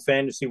that Double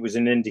Fantasy was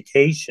an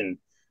indication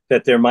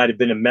that there might have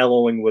been a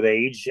mellowing with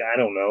age. I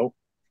don't know.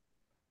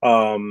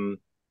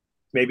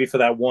 Maybe for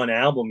that one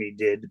album he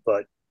did,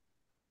 but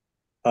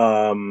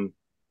and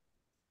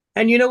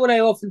what I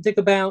often think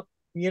about,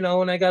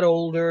 when I got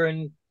older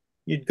and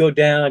I'd go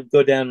down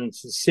into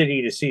the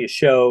city to see a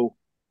show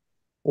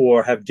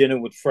or have dinner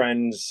with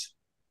friends.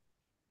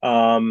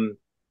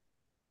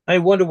 I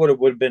wonder what it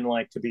would have been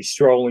like to be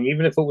strolling,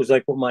 even if it was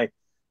like with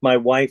my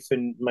wife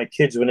and my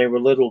kids when they were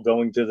little,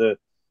 going to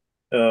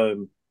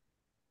the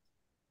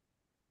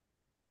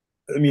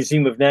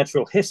Museum of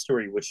Natural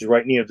History, which is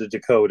right near the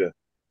Dakota,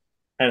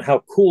 and how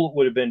cool it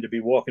would have been to be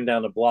walking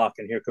down the block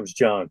and here comes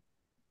John,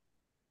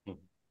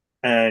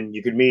 and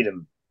you could meet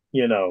him,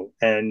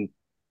 and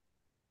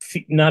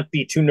not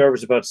be too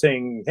nervous about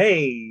saying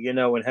hey, and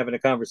having a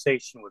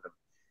conversation with him,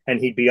 and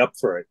he'd be up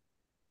for it.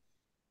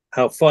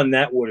 How fun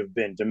that would have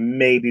been to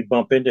maybe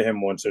bump into him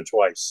once or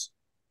twice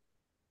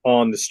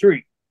on the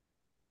street.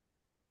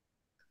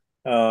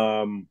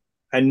 And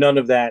none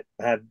of that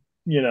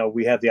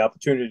we had the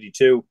opportunity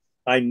to.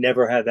 I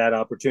never had that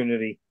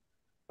opportunity.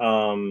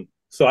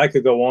 So I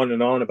could go on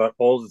and on about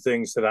all the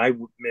things that I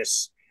would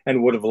miss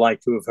and would have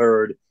liked to have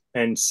heard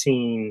and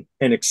seen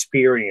and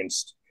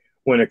experienced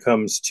when it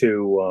comes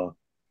to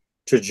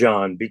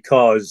John,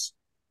 because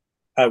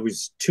I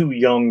was too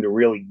young to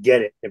really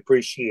get it and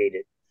appreciate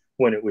it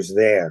when it was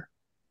there.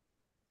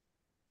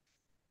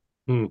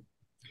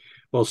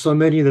 Well, so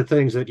many of the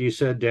things that you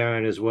said,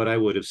 Darren, is what I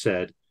would have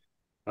said.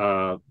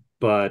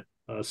 But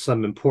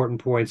some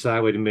important points I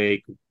would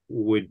make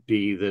would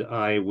be that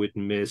I would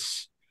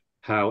miss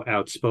how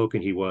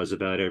outspoken he was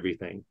about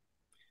everything,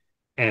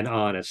 and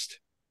honest,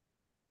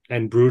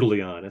 and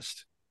brutally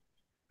honest.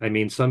 I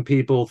mean, some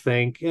people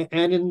think,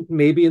 and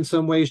maybe in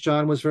some ways,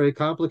 John was very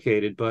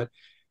complicated, but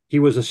he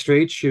was a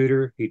straight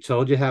shooter. He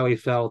told you how he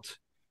felt.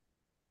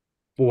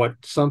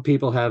 What some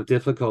people have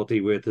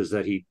difficulty with is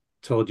that he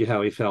told you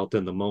how he felt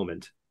in the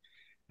moment,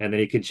 and then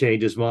he could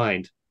change his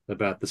mind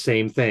about the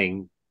same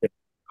thing a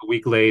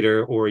week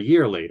later or a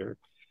year later.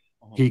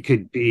 He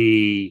could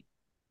be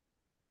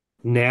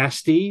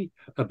nasty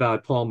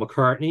about Paul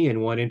McCartney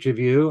in one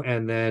interview,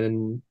 and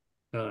then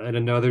in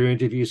another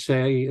interview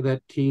say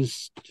that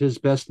he's his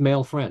best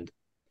male friend.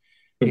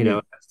 That's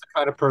the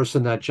kind of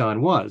person that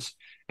John was.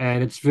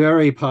 And it's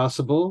very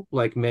possible,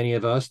 like many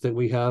of us, that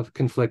we have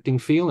conflicting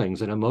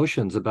feelings and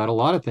emotions about a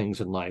lot of things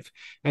in life.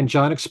 And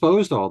John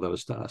exposed all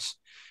those to us.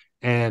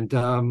 And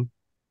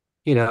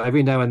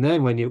every now and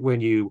then when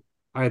you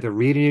either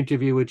read an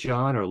interview with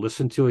John or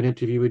listen to an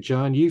interview with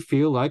John, you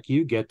feel like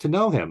you get to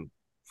know him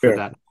for that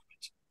moment.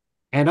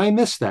 And I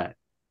miss that.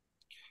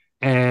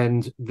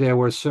 And there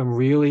were some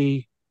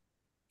really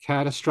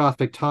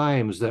catastrophic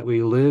times that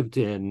we lived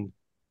in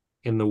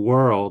the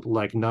world,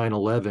 like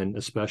 9/11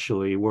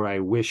 especially, where I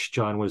wish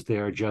John was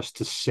there just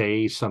to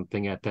say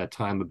something at that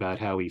time about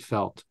how he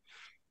felt.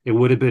 It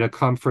would have been a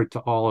comfort to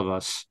all of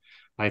us,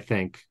 I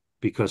think,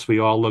 because we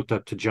all looked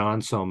up to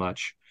John so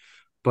much.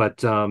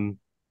 But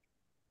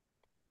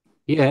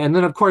Yeah, and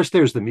then of course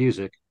there's the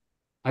music.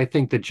 I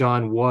think that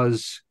John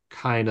was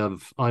kind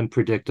of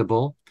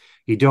unpredictable.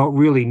 You don't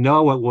really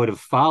know what would have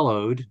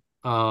followed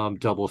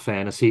Double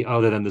Fantasy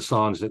other than the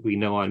songs that we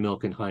know on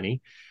Milk and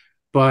Honey.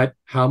 But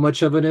how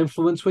much of an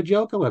influence would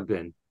Yoko have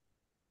been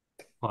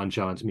on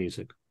John's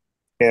music?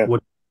 Yeah.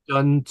 Would have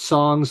done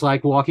songs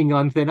like Walking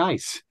on Thin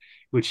Ice,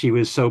 which he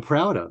was so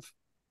proud of,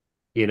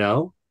 you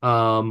know?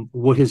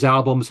 Would his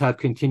albums have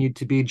continued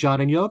to be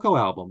John and Yoko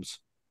albums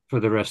for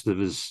the rest of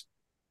his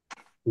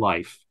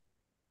life?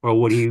 Or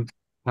would he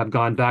have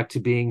gone back to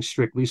being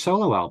strictly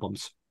solo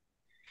albums?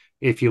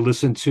 If you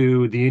listen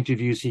to the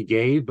interviews he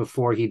gave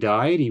before he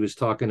died, he was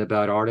talking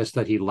about artists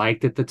that he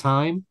liked at the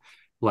time,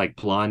 like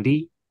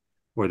Blondie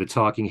or the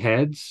Talking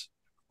Heads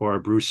or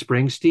Bruce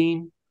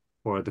Springsteen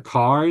or the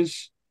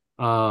Cars.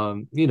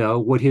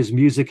 Would his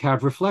music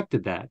have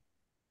reflected that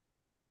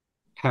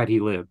had he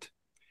lived?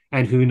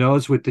 And who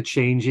knows, with the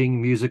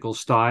changing musical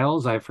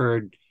styles, I've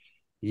heard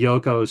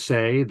Yoko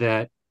say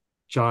that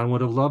John would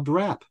have loved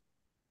rap.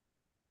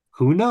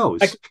 Who I knows?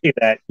 could see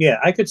that. Yeah,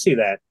 I could see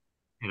that.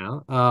 You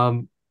know,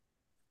 um,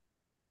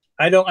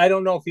 I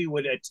don't know if he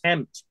would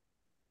attempt,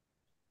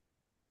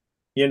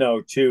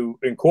 to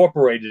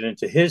incorporate it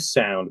into his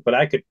sound, but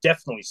I could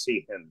definitely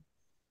see him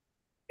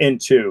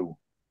into,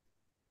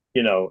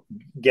 you know,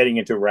 getting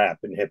into rap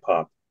and hip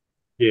hop.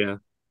 yeah.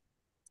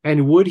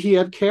 And would he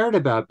have cared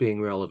about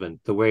being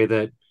relevant the way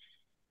that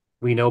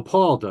we know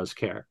Paul does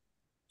care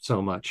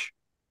so much?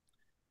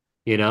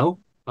 You know,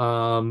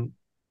 and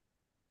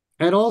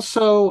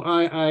also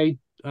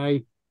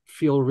I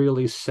feel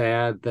really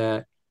sad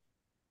that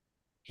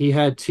he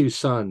had two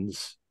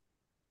sons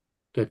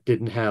that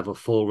didn't have a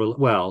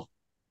well,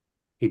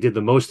 he did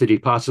the most that he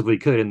possibly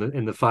could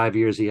in the 5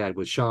 years he had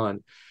with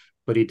Sean,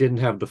 but he didn't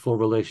have the full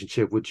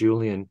relationship with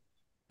Julian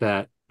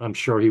that I'm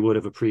sure he would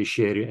have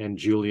appreciated and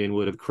Julian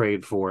would have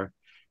craved for.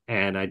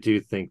 And I do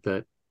think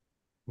that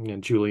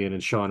Julian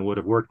and Sean would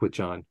have worked with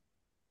John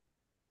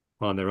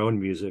on their own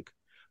music.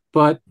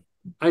 But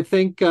I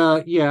think,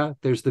 yeah,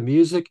 there's the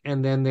music,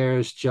 and then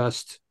there's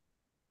just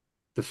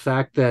the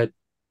fact that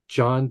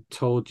John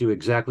told you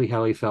exactly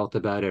how he felt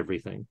about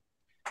everything.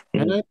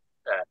 And I,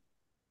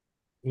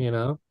 you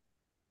know,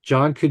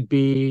 John could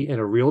be in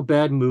a real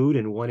bad mood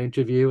in one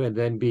interview and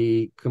then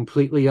be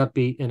completely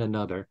upbeat in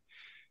another.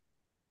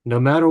 No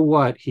matter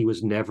what, he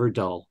was never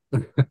dull.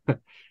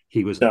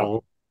 He was No.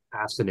 all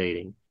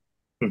fascinating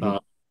Mm-hmm. uh,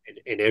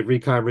 in every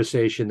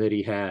conversation that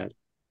he had,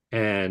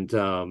 and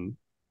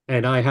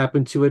I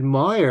happen to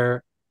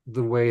admire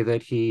the way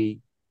that he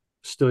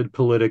stood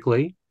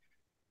politically.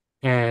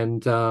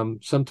 And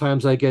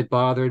sometimes I get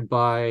bothered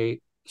by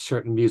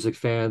certain music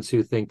fans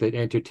who think that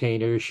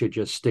entertainers should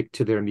just stick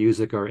to their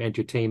music or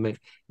entertainment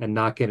and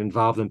not get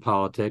involved in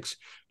politics.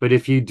 But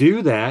if you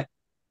do that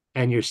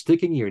and you're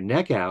sticking your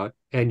neck out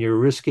and you're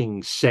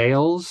risking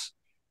sales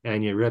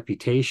and your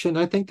reputation,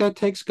 I think that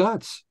takes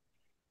guts,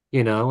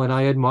 and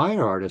I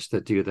admire artists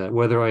that do that,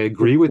 whether I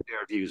agree with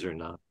their views or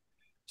not.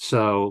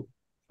 So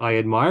I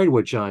admired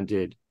what John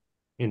did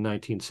in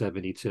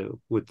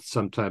 1972 with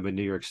Sometime in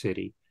New York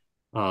City.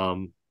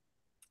 Um,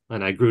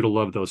 and I grew to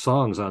love those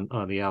songs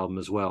on the album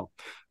as well.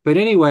 But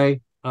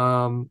anyway,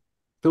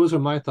 those are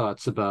my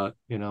thoughts about,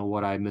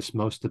 what I miss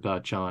most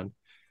about John.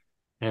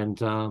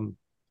 And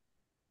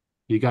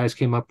you guys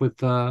came up with,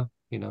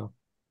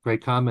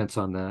 great comments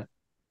on that.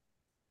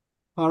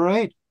 All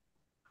right.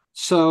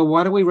 So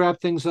why don't we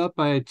wrap things up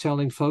by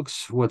telling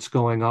folks what's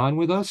going on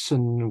with us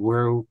and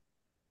where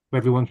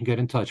everyone can get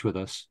in touch with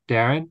us.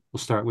 Darren, we'll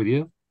start with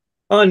you.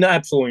 Oh, no,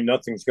 absolutely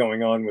nothing's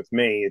going on with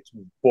me. It's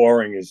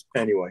boring as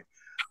anyway.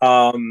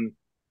 Um,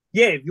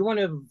 yeah, if you want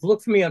to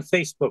look for me on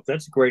Facebook,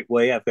 that's a great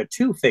way. I've got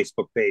two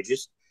Facebook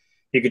pages.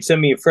 You could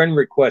send me a friend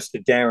request to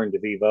Darren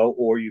Devivo,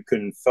 or you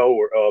can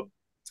forward,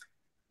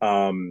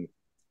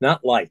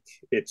 not like,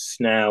 it's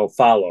now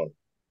follow.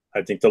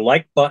 I think the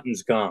like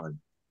button's gone.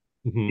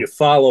 Mm-hmm. You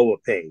follow a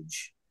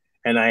page.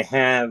 And I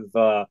have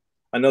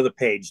another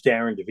page,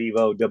 Darren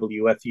Devivo,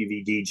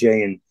 WFUV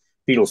DJ and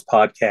Beatles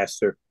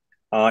podcaster.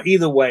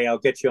 Either way, I'll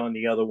get you on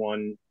the other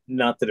one.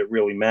 Not that it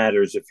really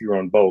matters if you're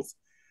on both.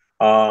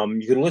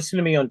 You can listen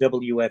to me on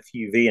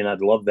WFUV, and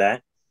I'd love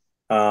that.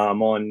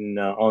 I'm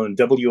on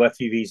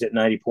WFUV's at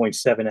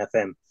 90.7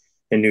 FM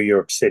in New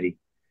York City,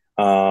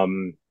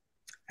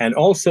 and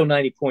also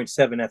 90.7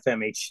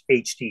 FM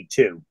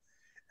HD2.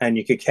 And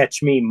you could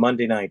catch me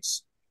Monday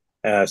nights,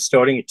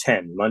 starting at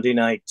 10. Monday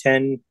night,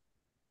 10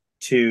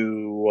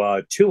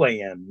 to 2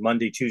 a.m.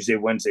 Monday, Tuesday,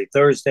 Wednesday,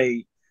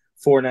 Thursday,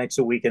 4 nights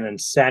a week, and then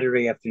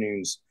Saturday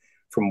afternoons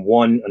from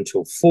 1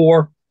 until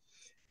 4.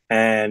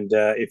 And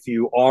if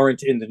you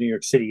aren't in the New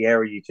York City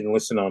area, you can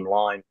listen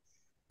online,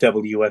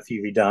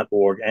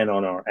 WFUV.org, and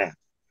on our app.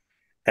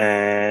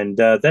 And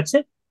that's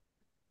it.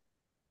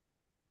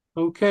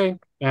 Okay.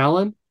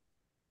 Allan?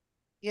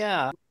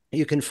 Yeah.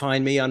 You can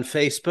find me on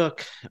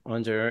Facebook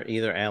under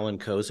either Allan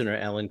Kozinn or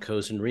Allan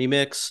Kozinn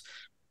Remix.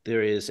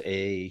 There is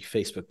a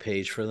Facebook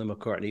page for the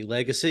McCartney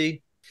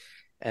Legacy.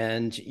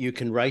 And you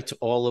can write to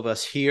all of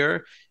us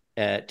here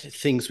at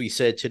Things We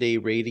Said Today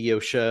radio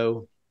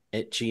show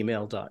at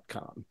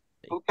gmail.com.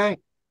 Okay.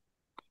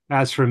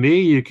 As for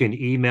me, you can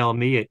email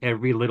me at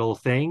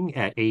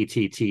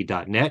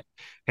everylittlething@att.net.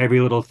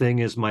 Every Little Thing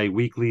is my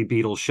weekly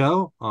Beatles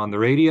show on the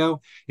radio.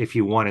 If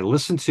you want to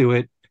listen to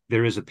it,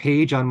 there is a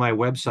page on my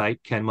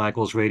website,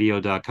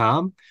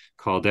 kenmichaelsradio.com,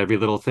 called Every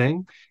Little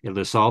Thing. It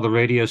lists all the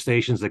radio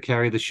stations that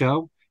carry the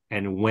show.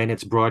 And when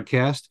it's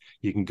broadcast,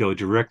 you can go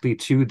directly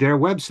to their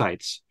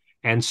websites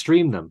and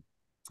stream them.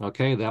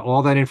 Okay,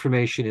 all that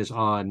information is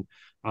on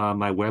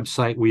my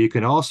website, where you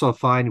can also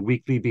find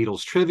weekly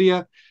Beatles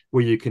trivia,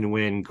 where you can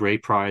win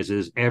great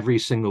prizes every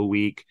single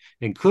week,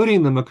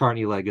 including the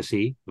McCartney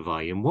Legacy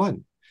Volume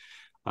 1.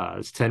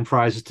 It's 10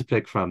 prizes to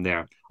pick from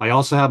there. I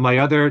also have my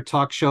other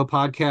talk show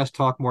podcast,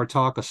 Talk More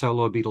Talk, a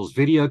solo Beatles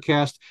video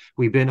cast.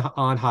 We've been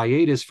on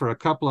hiatus for a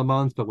couple of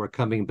months, but we're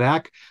coming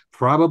back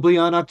probably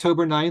on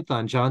October 9th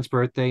on John's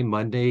birthday,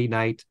 Monday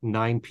night,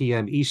 9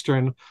 p.m.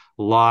 Eastern,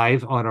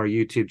 live on our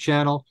YouTube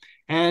channel.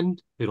 And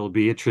it'll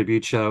be a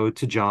tribute show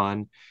to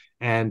John.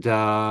 And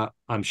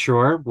I'm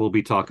sure we'll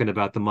be talking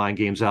about the Mind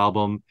Games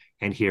album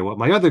and hear what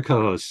my other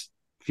co-hosts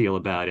feel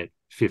about it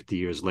 50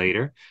 years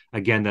later.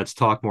 Again, that's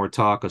Talk More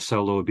Talk, a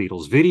solo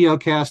Beatles video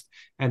cast.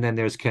 And then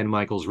there's Ken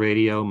Michaels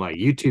Radio, my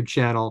YouTube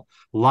channel.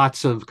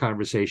 Lots of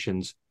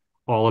conversations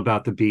all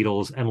about the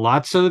Beatles and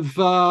lots of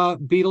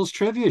Beatles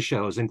trivia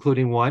shows,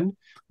 including one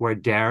where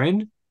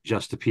Darren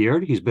just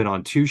appeared. He's been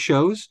on 2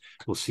 shows.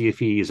 We'll see if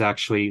he is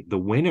actually the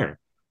winner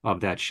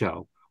of that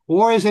show.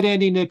 Or is it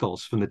Andy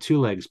Nichols from the Two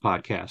Legs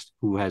podcast,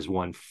 who has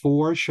won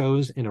 4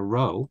 shows in a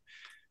row?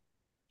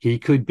 He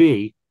could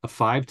be a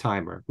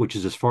 5-timer, which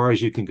is as far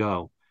as you can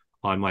go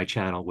on my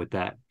channel with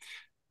that.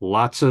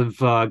 Lots of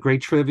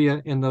great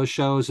trivia in those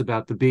shows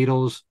about the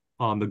Beatles,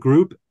 on the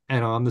group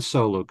and on the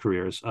solo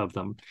careers of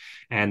them.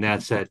 And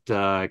that's at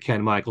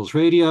Ken Michaels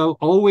Radio.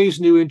 Always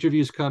new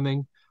interviews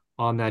coming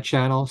on that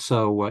channel.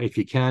 So if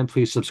you can,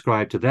 please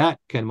subscribe to that,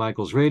 Ken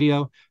Michaels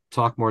Radio.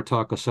 Talk More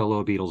Talk, a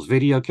solo Beatles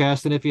video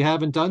cast. And if you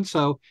haven't done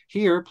so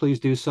here, please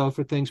do so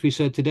for Things We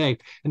Said Today.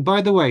 And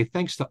by the way,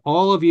 thanks to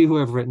all of you who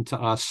have written to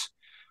us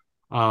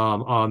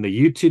on the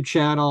YouTube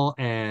channel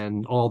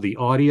and all the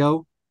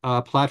audio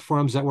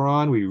platforms that we're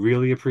on. We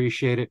really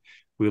appreciate it.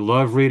 We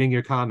love reading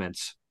your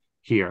comments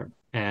here.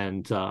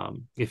 And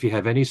if you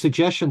have any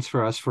suggestions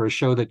for us for a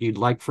show that you'd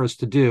like for us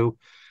to do,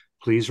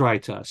 please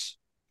write to us.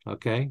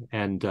 Okay.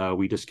 And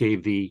we just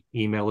gave the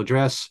email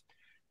address,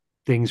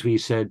 Things We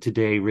Said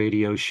Today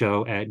radio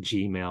show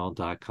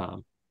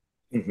 @gmail.com.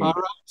 Mm-hmm. All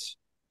right.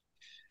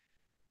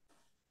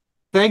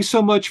 Thanks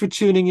so much for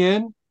tuning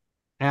in,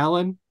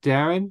 Allan,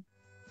 Darren.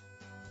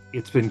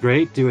 It's been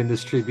great doing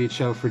this tribute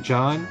show for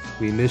John.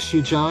 We miss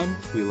you, John.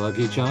 We love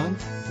you, John.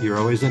 You're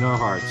always in our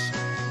hearts.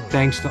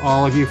 Thanks to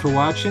all of you for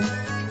watching,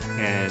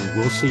 and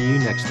we'll see you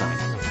next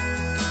time.